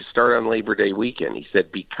 why don't you start on Labor Day weekend? He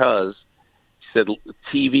said, because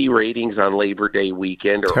TV ratings on Labor Day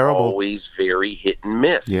weekend are always very hit and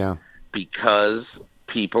miss. Yeah. Because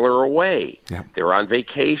people are away. Yeah. They're on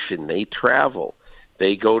vacation. They travel.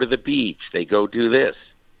 They go to the beach. They go do this.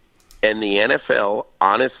 And the NFL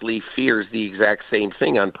honestly fears the exact same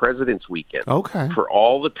thing on President's Weekend. Okay. For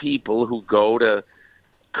all the people who go to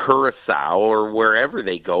Curacao or wherever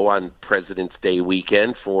they go on President's Day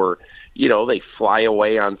weekend for, they fly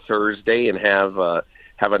away on Thursday and have a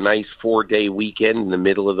nice 4-day weekend in the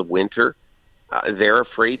middle of the winter. They're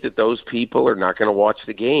afraid that those people are not going to watch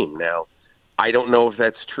the game. Now, I don't know if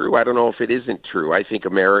that's true. I don't know if it isn't true. I think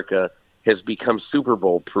America has become Super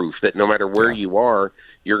Bowl proof that no matter where you are,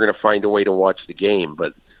 you're going to find a way to watch the game.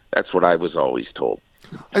 But that's what I was always told.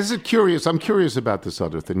 I'm curious about this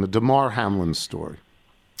other thing, the Damar Hamlin story.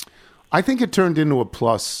 I think it turned into a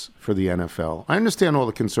plus for the NFL. I understand all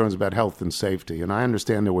the concerns about health and safety, and I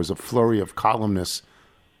understand there was a flurry of columnists,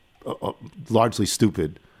 largely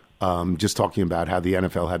stupid, just talking about how the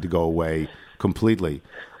NFL had to go away completely.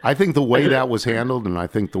 I think the way that was handled, and I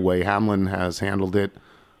think the way Hamlin has handled it,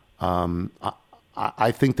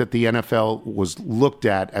 I think that the NFL was looked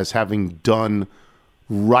at as having done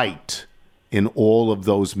right in all of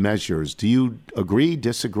those measures. Do you agree,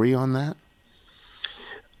 disagree on that?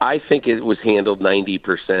 I think it was handled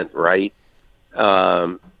 90% right.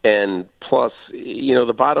 And plus,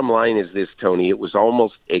 the bottom line is this, Tony. It was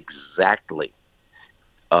almost exactly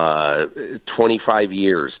 25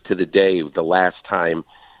 years to the day the last time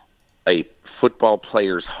a football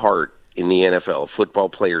player's heart in the NFL, football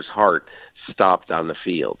player's heart stopped on the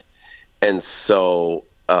field. And so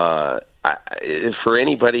for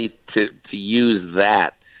anybody to use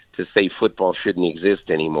that to say football shouldn't exist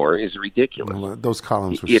anymore is ridiculous. Well, those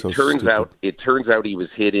columns were It turns out he was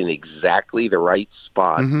hit in exactly the right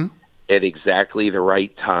spot at exactly the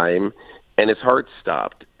right time, and his heart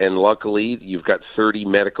stopped. And luckily, you've got 30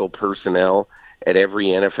 medical personnel at every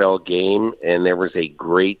NFL game, and there was a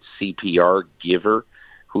great CPR giver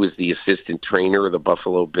who is the assistant trainer of the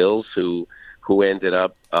Buffalo Bills who ended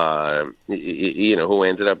up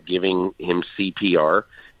giving him CPR,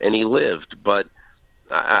 and he lived. But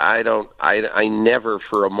I never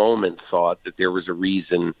for a moment thought that there was a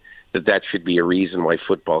reason that should be a reason why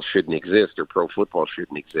football shouldn't exist or pro football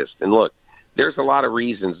shouldn't exist. And look, there's a lot of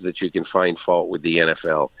reasons that you can find fault with the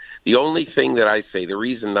NFL. The only thing that I say, the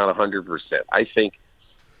reason not 100%, I think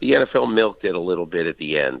the NFL milked it a little bit at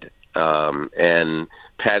the end and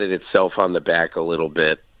patted itself on the back a little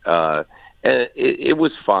bit. And it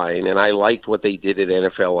was fine, and I liked what they did at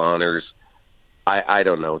NFL Honors. I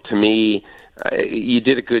don't know. To me, you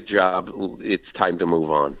did a good job. It's time to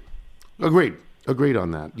move on. Agreed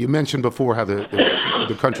on that. You mentioned before how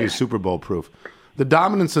the country is Super Bowl proof. The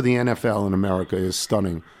dominance of the NFL in America is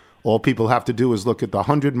stunning. All people have to do is look at the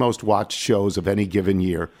 100 most watched shows of any given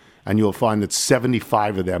year, and you'll find that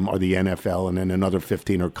 75 of them are the NFL, and then another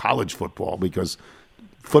 15 are college football, because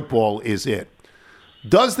football is it.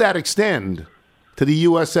 Does that extend to the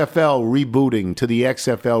USFL rebooting, to the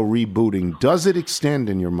XFL rebooting? Does it extend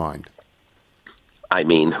in your mind? I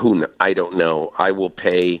mean, I don't know. I will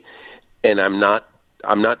pay, and I'm not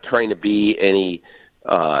trying to be any.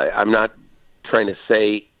 I'm not trying to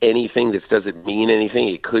say anything that doesn't mean anything.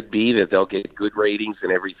 It could be that they'll get good ratings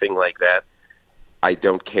and everything like that. I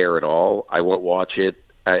don't care at all. I won't watch it.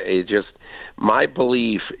 My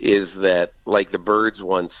belief is that, like the Birds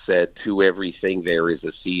once said, to everything there is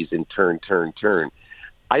a season, turn, turn, turn.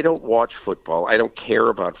 I don't watch football. I don't care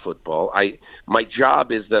about football. My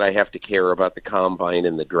job is that I have to care about the combine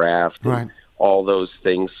and the draft and all those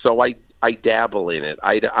things. So I dabble in it.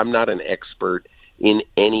 I'm not an expert in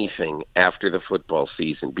anything after the football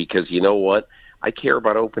season, because you know what? I care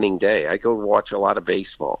about opening day. I go watch a lot of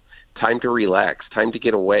baseball. Time to relax, time to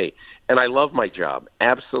get away. And I love my job,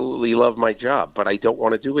 absolutely love my job, but I don't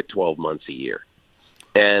want to do it 12 months a year.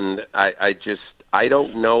 And I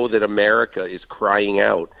don't know that America is crying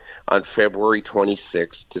out on February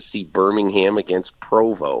 26th to see Birmingham against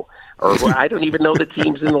Provo. Or I don't even know the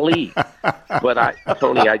teams in the league. But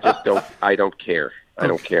Tony, I don't care. I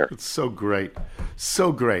don't care. It's so great.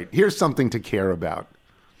 So great. Here's something to care about.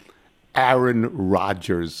 Aaron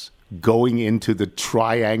Rodgers going into the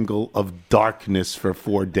triangle of darkness for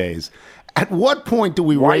 4 days. At what point do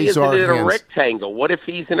we raise our hands? Why isn't it a rectangle? What if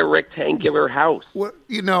he's in a rectangular house? Well,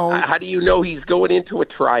 how do you know he's going into a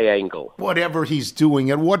triangle? Whatever he's doing,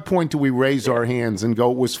 at what point do we raise our hands and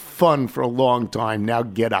go, it was fun for a long time, now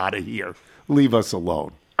get out of here. Leave us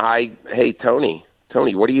alone. Hey, Tony,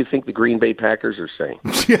 what do you think the Green Bay Packers are saying?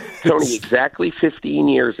 Yes. Tony, exactly 15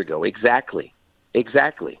 years ago, exactly.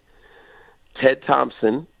 Ted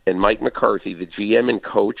Thompson and Mike McCarthy, the GM and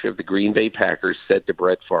coach of the Green Bay Packers, said to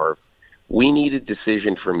Brett Favre, we need a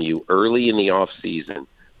decision from you early in the offseason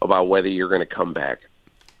about whether you're going to come back,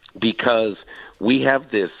 because we have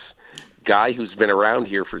this guy who's been around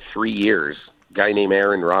here for 3 years, a guy named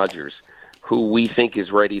Aaron Rodgers, who we think is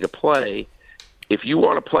ready to play. If you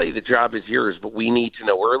want to play, the job is yours, but we need to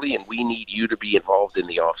know early, and we need you to be involved in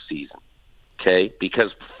the offseason, okay?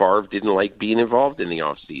 Because Favre didn't like being involved in the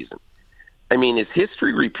offseason. I mean, is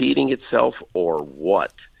history repeating itself or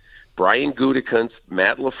what? Brian Gutekunst,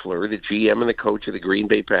 Matt LaFleur, the GM and the coach of the Green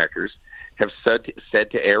Bay Packers, have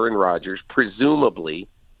said to Aaron Rodgers, presumably,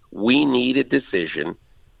 we need a decision,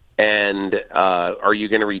 and are you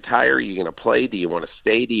going to retire? Are you going to play? Do you want to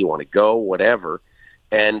stay? Do you want to go? Whatever.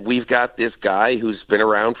 And we've got this guy who's been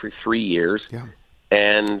around for 3 years,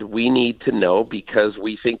 and we need to know because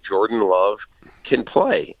we think Jordan Love can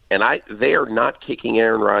play. And they are not kicking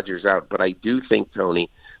Aaron Rodgers out, but I do think, Tony,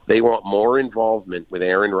 they want more involvement with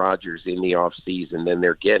Aaron Rodgers in the offseason than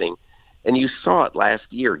they're getting. And you saw it last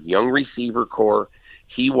year. Young receiver core.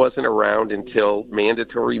 He wasn't around until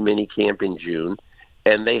mandatory minicamp in June,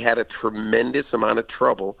 and they had a tremendous amount of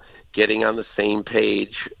trouble getting on the same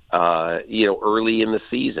page, early in the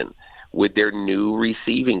season. with their new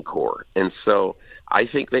receiving core. And so I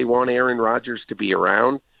think they want Aaron Rodgers to be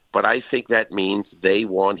around, but I think that means they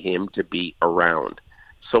want him to be around.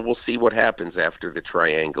 So we'll see what happens after the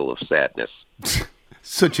triangle of sadness.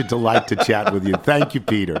 Such a delight to chat with you. Thank you,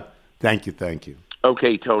 Peter. Thank you.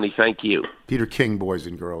 Okay, Tony, thank you. Peter King, boys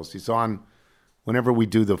and girls. He's on whenever we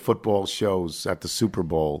do the football shows at the Super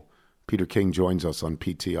Bowl. Peter King joins us on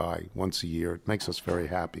PTI once a year. It makes us very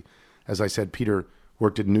happy. As I said, Peter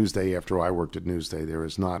worked at Newsday after I worked at Newsday. There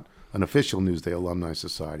is not an official Newsday Alumni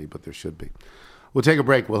Society, but there should be. We'll take a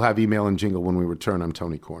break. We'll have email and jingle when we return. I'm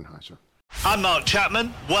Tony Kornheiser. I'm Mark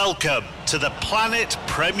Chapman. Welcome to the Planet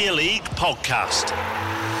Premier League podcast.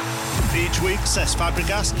 Each week, Cesc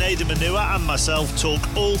Fabregas, Nader Manua and myself talk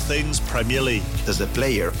all things Premier League. As a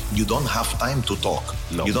player, you don't have time to talk.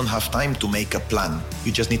 No. You don't have time to make a plan.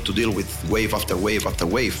 You just need to deal with wave after wave after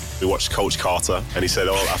wave. We watched Coach Carter and he said,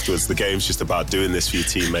 afterwards, the game's just about doing this for your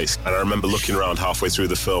teammates. And I remember looking around halfway through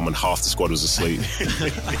the film and half the squad was asleep.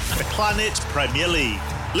 Planet Premier League.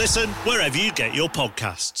 Listen wherever you get your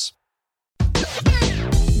podcasts.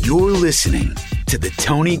 You're listening to the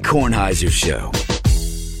Tony Kornheiser Show.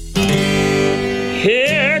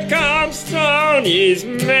 Here comes Tony's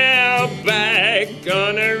mailbag.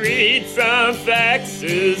 Gonna read some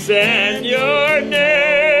faxes and your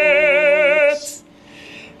notes.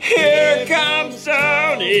 Here comes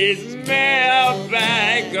Tony's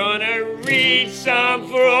mailbag. Gonna read some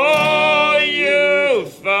for all you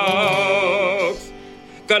folks.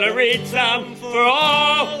 Gonna read some for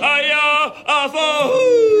all of your folks.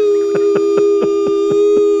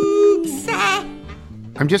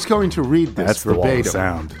 I'm just going to read this That's verbatim. The wall of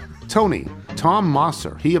sound. Tony, Tom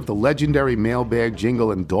Mosser, he of the legendary mailbag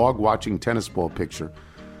jingle and dog-watching tennis ball picture,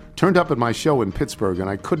 turned up at my show in Pittsburgh, and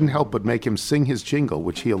I couldn't help but make him sing his jingle,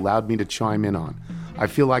 which he allowed me to chime in on. I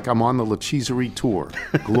feel like I'm on the Lacheserie tour.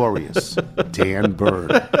 Glorious. Dan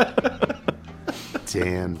Bird.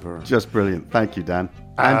 Dan Bird. Just brilliant. Thank you, Dan.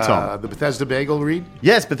 And Tom. The Bethesda Bagel read?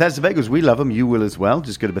 Yes, Bethesda Bagels. We love them. You will as well.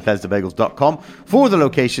 Just go to BethesdaBagels.com for the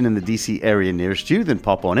location in the DC area nearest you. Then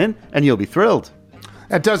pop on in and you'll be thrilled.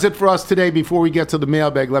 That does it for us today. Before we get to the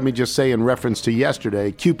mailbag, let me just say in reference to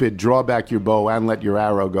yesterday, Cupid, draw back your bow and let your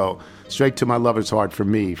arrow go straight to my lover's heart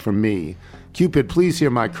from me. Cupid, please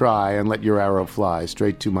hear my cry and let your arrow fly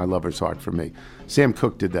straight to my lover's heart from me. Sam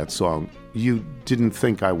Cooke did that song. You didn't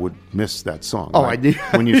think I would miss that song. Oh, right? I did.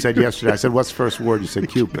 When you said yesterday, I said, what's the first word? You said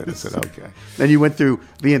Cupid. I said, okay. Then you went through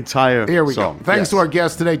the entire Here we song. go. Thanks to our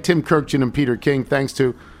guests today, Tim Kirkchin and Peter King. Thanks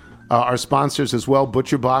to our sponsors as well,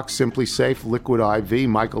 Butcher Box, Simply Safe, Liquid IV.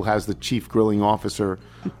 Michael has the Chief Grilling Officer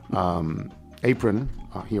apron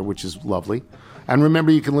here, which is lovely. And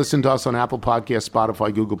remember, you can listen to us on Apple Podcasts,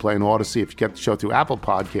 Spotify, Google Play, and Odyssey. If you get the show through Apple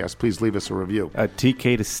Podcasts, please leave us a review.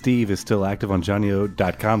 TK to Steve is still active on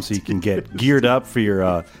JohnnyO.com, so you can get geared up for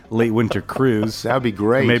your late winter cruise. That would be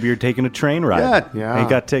great. Or maybe you're taking a train ride. Yeah.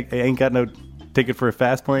 Ain't got no ticket for a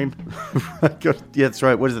fast plane. Yeah, that's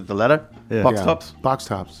right. What is it, the letter? Yeah. Box tops? Box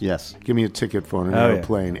tops. Yes. Give me a ticket for an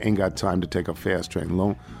airplane. Ain't got time to take a fast train.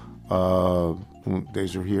 Long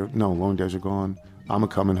days are here. No, long days are gone. I'm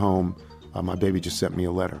a-coming home. My baby just sent me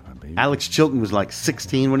a letter. Alex Chilton was like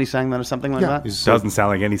 16 when he sang that or something like that? Doesn't sound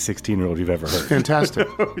like any 16-year-old you've ever heard. Fantastic.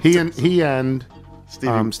 He and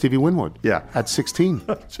Stevie Winwood. Yeah. At 16.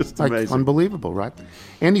 Just amazing. Unbelievable, right?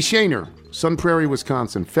 Andy Shaner, Sun Prairie,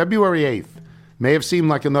 Wisconsin. February 8th. May have seemed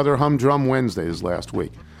like another humdrum Wednesdays last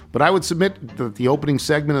week. But I would submit that the opening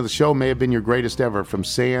segment of the show may have been your greatest ever, from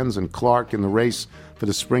Sands and Clark in the race for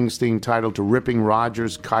the Springsteen title to ripping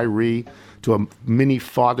Rodgers, Kyrie, to a mini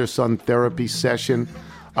father-son therapy session,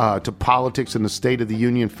 to politics and the State of the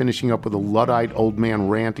Union, finishing up with a Luddite old man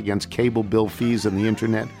rant against cable bill fees and the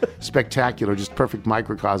internet. Spectacular, just perfect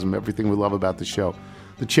microcosm of everything we love about the show.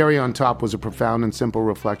 The cherry on top was a profound and simple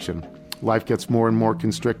reflection. Life gets more and more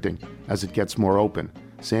constricting as it gets more open.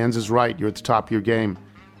 Sands is right, you're at the top of your game.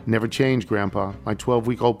 Never change, Grandpa. My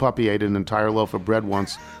 12-week-old puppy ate an entire loaf of bread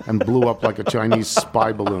once and blew up like a Chinese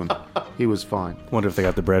spy balloon. He was fine. Wonder if they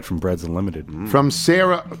got the bread from Breads Unlimited. From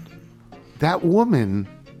Sarah, that woman,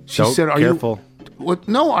 she said, "Are careful. you?" What?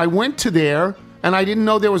 No, I went to there and I didn't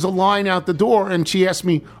know there was a line out the door. And she asked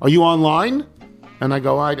me, "Are you online?" And I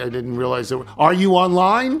go, I didn't realize there. Are you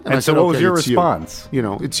online? And I so said, what was okay, your it's response? You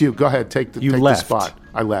know, it's you. Go ahead, take the spot.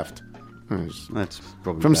 I left. That's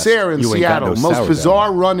probably From best. Sarah in You ain't got Seattle. no Most sourdough.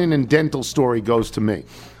 bizarre run-in and dental story goes to me.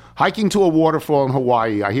 Hiking to a waterfall in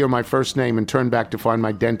Hawaii, I hear my first name and turn back to find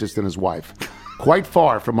my dentist and his wife. quite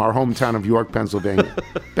far from our hometown of York, Pennsylvania.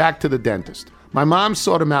 Back to the dentist. My mom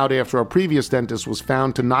sought him out after our previous dentist was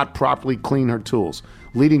found to not properly clean her tools,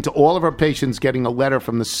 leading to all of our patients getting a letter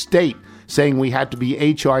from the state saying we had to be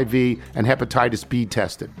HIV and hepatitis B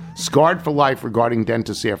tested. Scarred for life regarding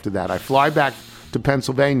dentists after that. I fly back to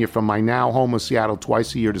Pennsylvania from my now home of Seattle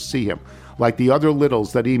twice a year to see him. Like the other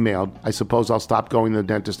littles that emailed, I suppose I'll stop going to the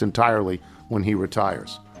dentist entirely when he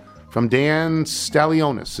retires. From Dan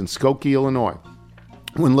Stalionis in Skokie, Illinois.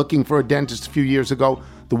 When looking for a dentist a few years ago,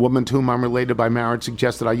 the woman to whom I'm related by marriage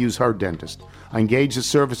suggested I use her dentist. I engaged the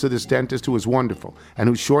service of this dentist who was wonderful and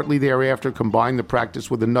who shortly thereafter combined the practice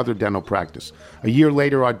with another dental practice. A year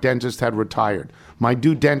later, our dentist had retired. My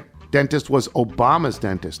new dentist was Obama's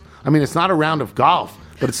dentist. I mean, it's not a round of golf,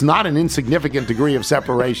 but it's not an insignificant degree of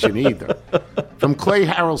separation either. From Clay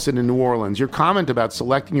Harrelson in New Orleans, your comment about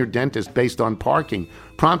selecting your dentist based on parking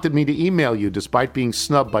prompted me to email you despite being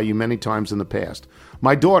snubbed by you many times in the past.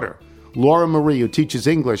 My daughter, Laura Marie, who teaches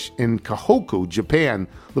English in Kahoku, Japan,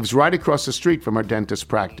 lives right across the street from our dentist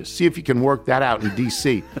practice. See if you can work that out in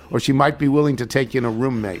D.C., or she might be willing to take in a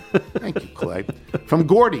roommate. Thank you, Clay. From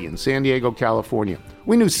Gordy in San Diego, California.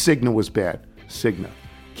 We knew Cigna was bad. Cigna.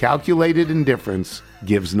 Calculated indifference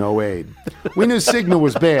gives no aid. We knew Cigna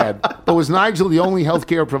was bad, but was Nigel the only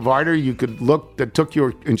healthcare provider you could look that took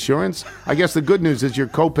your insurance? I guess the good news is your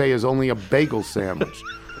copay is only a bagel sandwich.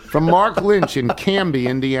 From Mark Lynch in Canby,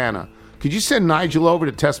 Indiana. Could you send Nigel over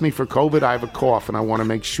to test me for COVID? I have a cough and I want to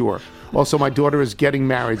make sure. Also, my daughter is getting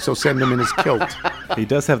married, so send him in his kilt. He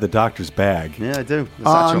does have the doctor's bag. Yeah, I do.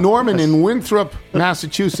 Norman in Winthrop,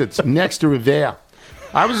 Massachusetts, next to Revere.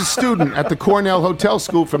 I was a student at the Cornell Hotel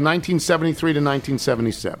School from 1973 to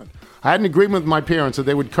 1977. I had an agreement with my parents that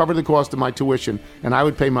they would cover the cost of my tuition and I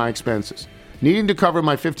would pay my expenses. Needing to cover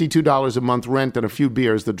my $52 a month rent and a few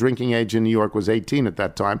beers, the drinking age in New York was 18 at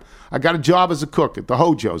that time, I got a job as a cook at the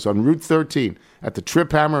Hojo's on Route 13 at the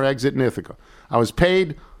Trip Hammer exit in Ithaca. I was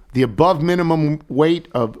paid the above minimum rate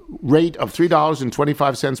of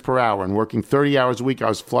 $3.25 per hour, and working 30 hours a week, I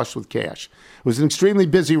was flush with cash. It was an extremely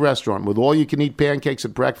busy restaurant with all-you-can-eat pancakes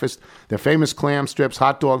at breakfast, their famous clam strips,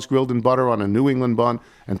 hot dogs grilled in butter on a New England bun,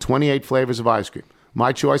 and 28 flavors of ice cream.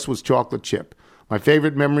 My choice was chocolate chip. My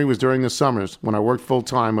favorite memory was during the summers. When I worked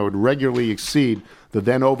full-time, I would regularly exceed the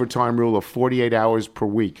then overtime rule of 48 hours per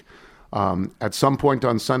week. At some point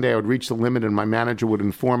on Sunday, I would reach the limit and my manager would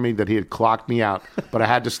inform me that he had clocked me out, but I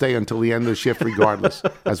had to stay until the end of the shift regardless.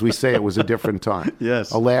 As we say, it was a different time.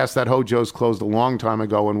 Yes. Alas, that Hojo's closed a long time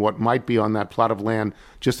ago in what might be on that plot of land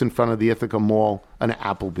just in front of the Ithaca Mall, an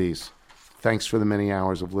Applebee's. Thanks for the many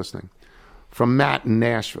hours of listening. From Matt in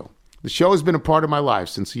Nashville. The show has been a part of my life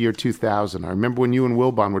since the year 2000. I remember when you and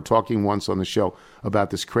Wilbon were talking once on the show about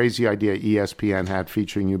this crazy idea ESPN had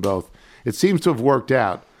featuring you both. It seems to have worked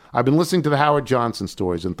out. I've been listening to the Howard Johnson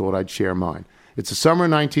stories and thought I'd share mine. It's the summer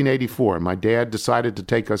of 1984, and my dad decided to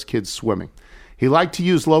take us kids swimming. He liked to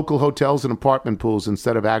use local hotels and apartment pools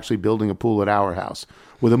instead of actually building a pool at our house.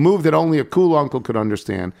 With a move that only a cool uncle could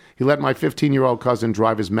understand, he let my 15-year-old cousin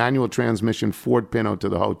drive his manual transmission Ford Pinto to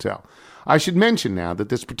the hotel. I should mention now that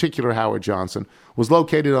this particular Howard Johnson was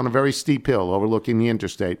located on a very steep hill overlooking the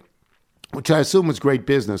interstate, which I assume was great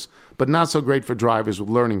business, but not so great for drivers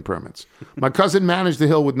with learning permits. My cousin managed the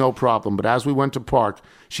hill with no problem, but as we went to park,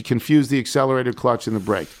 she confused the accelerator clutch and the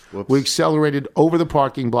brake. Whoops. We accelerated over the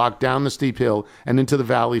parking block, down the steep hill, and into the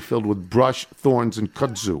valley filled with brush, thorns, and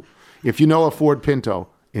kudzu. If you know a Ford Pinto,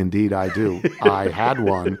 indeed I do. I had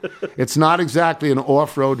one. It's not exactly an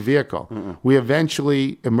off-road vehicle. We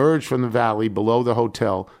eventually emerged from the valley below the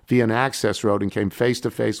hotel via an access road and came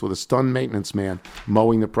face-to-face with a stunned maintenance man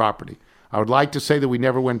mowing the property. I would like to say that we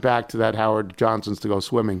never went back to that Howard Johnson's to go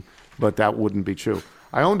swimming, but that wouldn't be true.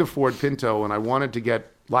 I owned a Ford Pinto, and I wanted to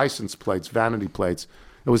get license plates, vanity plates.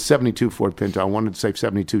 It was 72 Ford Pinto. I wanted to say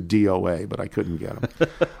 72 DOA, but I couldn't get them.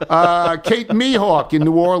 Kate Mihawk in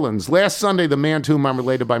New Orleans. Last Sunday, the man to whom I'm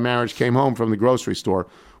related by marriage came home from the grocery store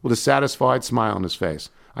with a satisfied smile on his face.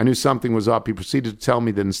 I knew something was up. He proceeded to tell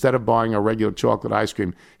me that instead of buying a regular chocolate ice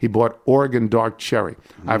cream, he bought Oregon Dark Cherry.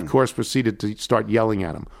 I, of course, proceeded to start yelling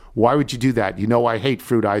at him. Why would you do that? You know I hate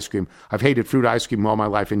fruit ice cream. I've hated fruit ice cream all my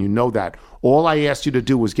life, and you know that. All I asked you to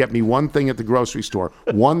do was get me one thing at the grocery store.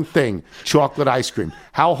 One thing, chocolate ice cream.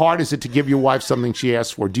 How hard is it to give your wife something she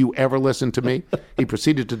asked for? Do you ever listen to me? He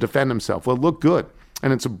proceeded to defend himself. Well, it looked good,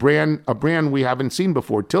 and it's a brand we haven't seen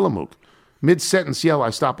before, Tillamook. Mid-sentence yell, I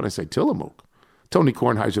stop and I say, Tillamook? Tony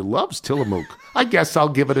Kornheiser loves Tillamook. I guess I'll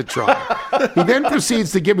give it a try. He then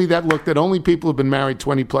proceeds to give me that look that only people who've been married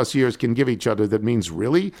 20-plus years can give each other. That means,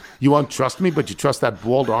 really? You won't trust me, but you trust that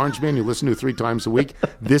bald orange man you listen to 3 times a week?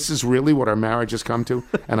 This is really what our marriage has come to?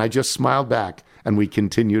 And I just smiled back and we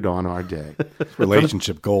continued on our day.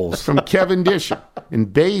 Relationship goals. From Kevin Disher in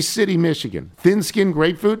Bay City, Michigan. Thin-skinned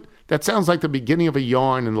grapefruit? That sounds like the beginning of a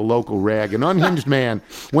yarn in the local rag. An unhinged man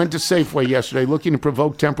went to Safeway yesterday looking to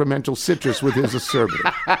provoke temperamental citrus with his acerbity.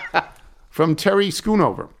 From Terry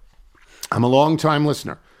Schoonover. I'm a long-time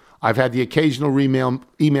listener. I've had the occasional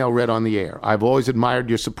email read on the air. I've always admired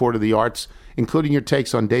your support of the arts, including your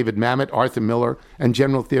takes on David Mamet, Arthur Miller, and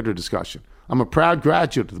general theater discussion. I'm a proud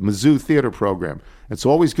graduate of the Mizzou Theater Program. It's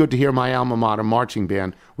always good to hear my alma mater marching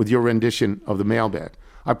band with your rendition of the Mailbag.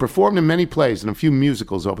 I've performed in many plays and a few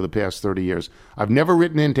musicals over the past 30 years. I've never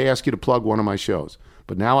written in to ask you to plug one of my shows,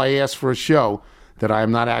 but now I ask for a show that I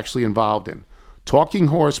am not actually involved in. Talking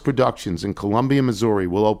Horse Productions in Columbia, Missouri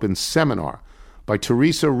will open Seminar by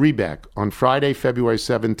Teresa Rebeck on Friday, February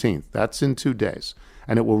 17th. That's in 2 days,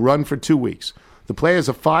 and it will run for 2 weeks. The play is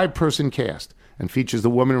a 5-person cast and features the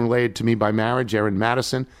woman related to me by marriage, Erin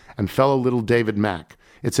Madison, and fellow little David Mack.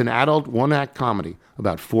 It's an adult one-act comedy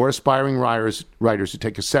about 4 aspiring writers who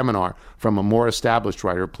take a seminar from a more established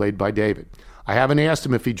writer played by David. I haven't asked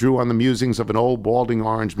him if he drew on the musings of an old balding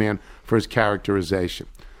orange man for his characterization.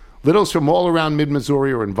 Littles from all around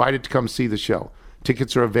mid-Missouri are invited to come see the show.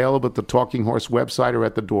 Tickets are available at the Talking Horse website or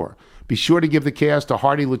at the door. Be sure to give the cast a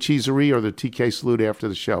hearty Lacheserie or the TK salute after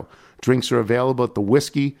the show. Drinks are available at the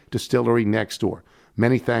Whiskey Distillery next door.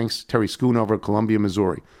 Many thanks, Terry Schoonover, Columbia,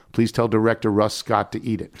 Missouri. Please tell director Russ Scott to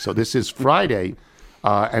eat it. So this is Friday,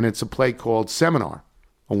 and it's a play called Seminar,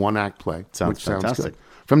 a one-act play. Sounds fantastic. Good.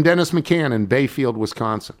 From Dennis McCann in Bayfield,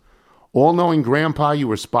 Wisconsin. All-knowing Grandpa, you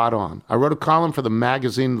were spot on. I wrote a column for the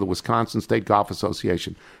magazine of the Wisconsin State Golf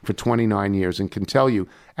Association for 29 years and can tell you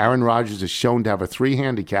Aaron Rodgers is shown to have a 3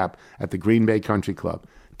 handicap at the Green Bay Country Club.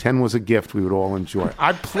 10 was a gift we would all enjoy.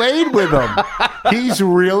 I played with him. He's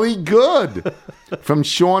really good. From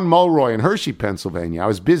Sean Mulroy in Hershey, Pennsylvania. I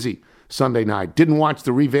was busy Sunday night. Didn't watch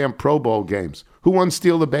the revamped Pro Bowl games. Who won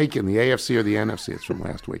Steal the Bacon, the AFC or the NFC? It's from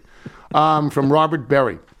last week. From Robert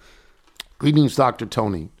Berry. Greetings, Dr.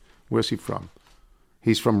 Tony. Where's he from?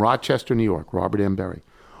 He's from Rochester, New York. Robert M. Berry.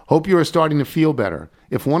 Hope you are starting to feel better.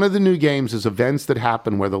 If one of the new games is events that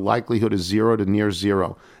happen where the likelihood is 0 to near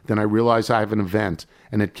 0, then I realize I have an event,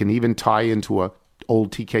 and it can even tie into a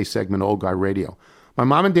old TK segment, Old Guy Radio. My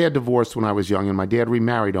mom and dad divorced when I was young, and my dad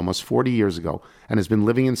remarried almost 40 years ago and has been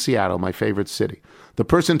living in Seattle, my favorite city. The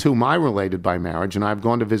person to whom I related by marriage, and I have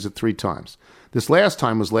gone to visit 3 times. This last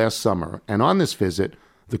time was last summer, and on this visit,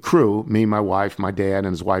 the crew, me, my wife, my dad,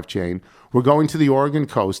 and his wife, Jane, were going to the Oregon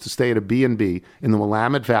coast to stay at a B&B in the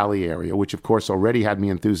Willamette Valley area, which, of course, already had me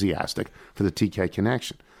enthusiastic for the TK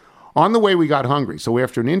connection. On the way, we got hungry, so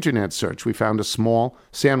after an internet search, we found a small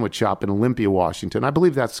sandwich shop in Olympia, Washington. I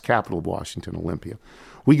believe that's the capital of Washington, Olympia.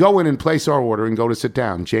 We go in and place our order and go to sit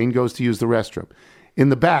down. Jane goes to use the restroom. In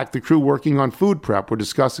the back, the crew working on food prep were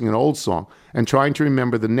discussing an old song and trying to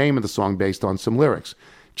remember the name of the song based on some lyrics.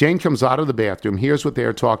 Jane comes out of the bathroom, hears what they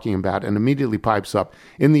are talking about, and immediately pipes up,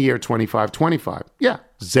 in the year 2525. Yeah,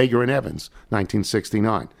 Zager and Evans,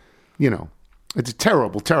 1969. You know, it's a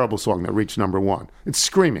terrible, terrible song that reached number 1. It's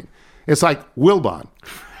screaming. It's like Wilbon.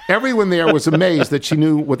 Everyone there was amazed that she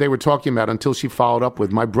knew what they were talking about until she followed up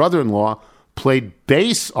with, my brother-in-law played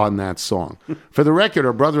bass on that song. For the record,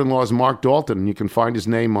 her brother-in-law is Mark Dalton, and you can find his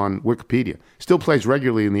name on Wikipedia. Still plays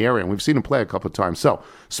regularly in the area, and we've seen him play a couple of times. So,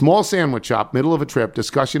 small sandwich shop, middle of a trip,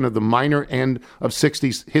 discussion of the minor end of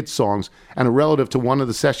 60s hit songs, and a relative to one of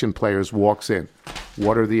the session players walks in.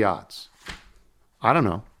 What are the odds? I don't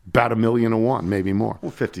know. About 1,000,000 to 1, maybe more.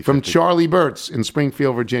 Well, 50-50. From Charlie Burtz in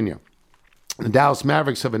Springfield, Virginia. The Dallas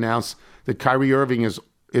Mavericks have announced that Kyrie Irving is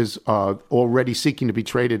already seeking to be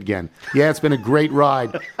traded again. Yeah, it's been a great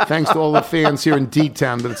ride. Thanks to all the fans here in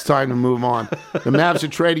D-Town, but it's time to move on. The Mavs are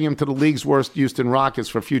trading him to the league's worst Houston Rockets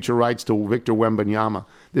for future rights to Victor Wembanyama.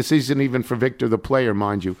 This isn't even for Victor the player,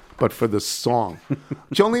 mind you, but for the song.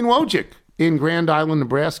 Jolene Wojcik in Grand Island,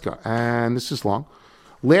 Nebraska. And this is long.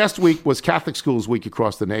 Last week was Catholic Schools Week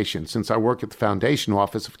across the nation. Since I work at the Foundation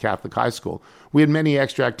Office of Catholic High School, we had many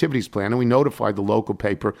extra activities planned, and we notified the local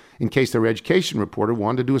paper in case their education reporter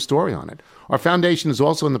wanted to do a story on it. Our foundation is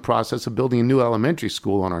also in the process of building a new elementary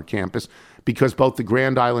school on our campus because both the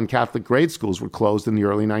Grand Island Catholic grade schools were closed in the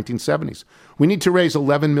early 1970s. We need to raise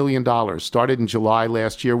 $11 million. Started in July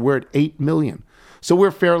last year. We're at $8 million. So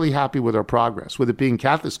we're fairly happy with our progress. With it being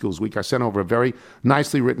Catholic Schools Week, I sent over a very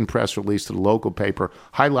nicely written press release to the local paper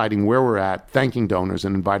highlighting where we're at, thanking donors,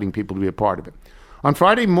 and inviting people to be a part of it. On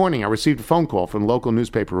Friday morning, I received a phone call from a local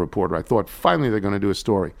newspaper reporter. I thought, finally, they're going to do a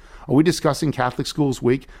story. Are we discussing Catholic Schools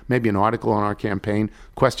Week? Maybe an article on our campaign?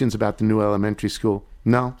 Questions about the new elementary school?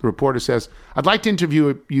 No. The reporter says, I'd like to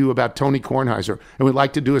interview you about Tony Kornheiser, and we'd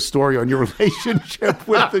like to do a story on your relationship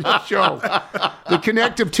with the show. The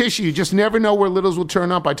connective tissue, you just never know where littles will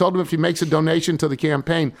turn up. I told him if he makes a donation to the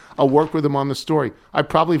campaign, I'll work with him on the story. I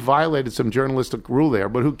probably violated some journalistic rule there,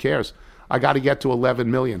 but who cares? I got to get to 11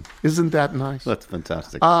 million. Isn't that nice? That's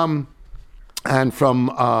fantastic. And from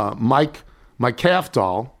Mike, my calf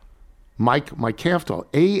doll,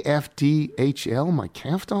 AFDHL, my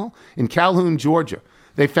calf doll, in Calhoun, Georgia.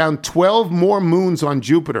 They found 12 more moons on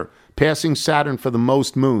Jupiter, passing Saturn for the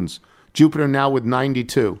most moons. Jupiter now with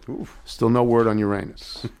 92. Oof. Still no word on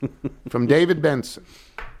Uranus. From David Benson.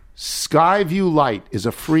 Skyview Light is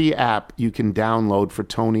a free app you can download for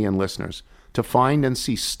Tony and listeners to find and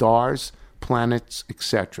see stars, planets,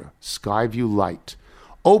 etc. Skyview Light.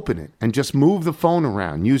 Open it and just move the phone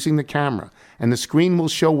around using the camera, and the screen will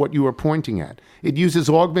show what you are pointing at. It uses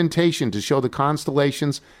augmentation to show the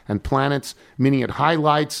constellations and planets, meaning it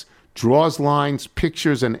highlights, draws lines,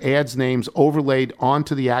 pictures, and adds names overlaid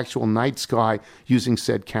onto the actual night sky using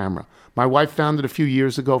said camera. My wife found it a few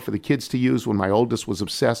years ago for the kids to use when my oldest was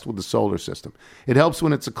obsessed with the solar system. It helps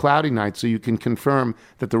when it's a cloudy night so you can confirm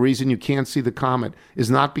that the reason you can't see the comet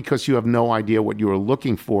is not because you have no idea what you are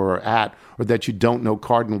looking for or at, or that you don't know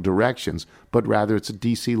cardinal directions, but rather it's a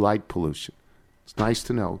DC light pollution. It's nice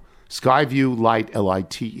to know. Skyview Light,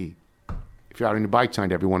 Lite. If you're out on your bike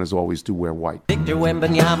tonight, everyone, as always, do wear white. Victor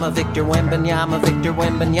Wembanyama, Victor Wembanyama, Victor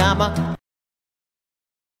Wembanyama.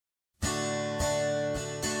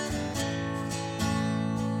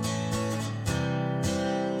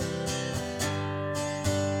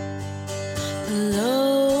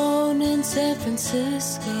 Alone in San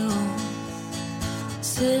Francisco,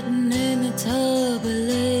 sitting in the tub, a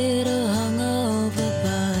little hungover,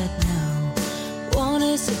 but now want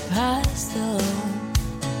a surprise though.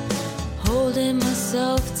 Holding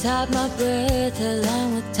myself tight, my breath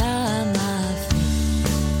along with time, I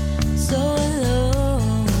feel so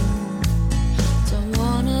alone. Don't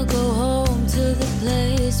wanna go home to the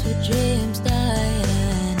place where dreams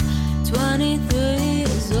die. 23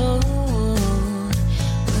 years old.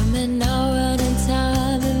 Now running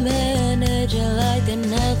time and managing like they're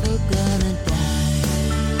never gonna die.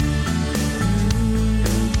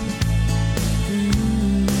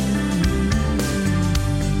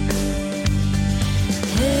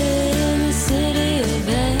 In the city of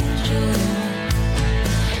angels,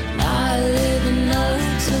 not living up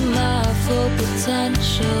to my full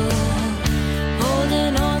potential.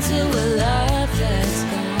 Holding on to a life that's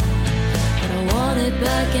gone, but I want it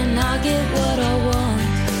back and I get what I want.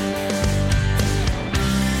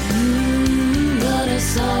 But I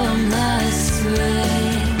saw him last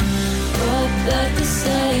spring, brought back the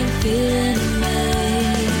same feeling in me.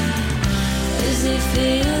 Is he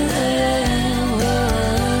feeling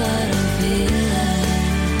what I'm feeling?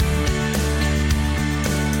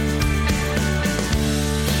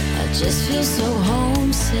 I just feel so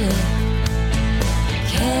homesick,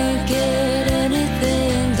 can't get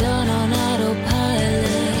anything done on autopilot.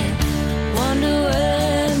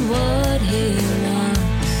 Wondering what he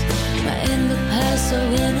wants, am I in the past or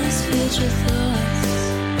in his future thoughts?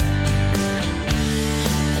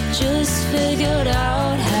 I just figured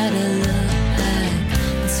out how to look back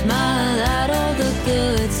and smile at all the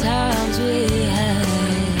good times we had.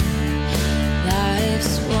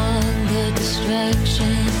 Life's one good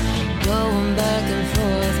distraction, going back and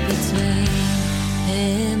forth between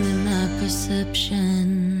him and my perception.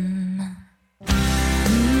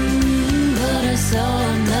 But I saw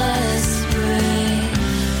him last spring,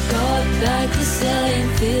 brought back the same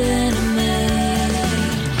feeling in me.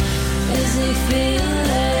 Is he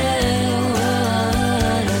feeling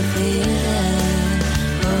what I'm feeling?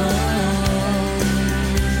 Oh,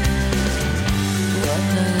 what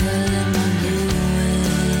the hell am I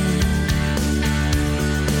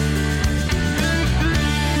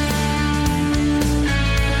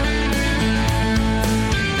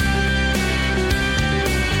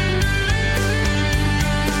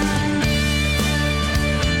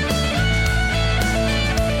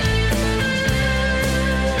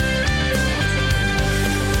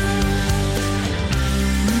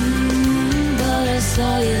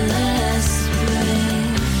saw you last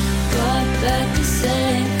spring, brought back the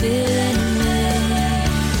same feeling.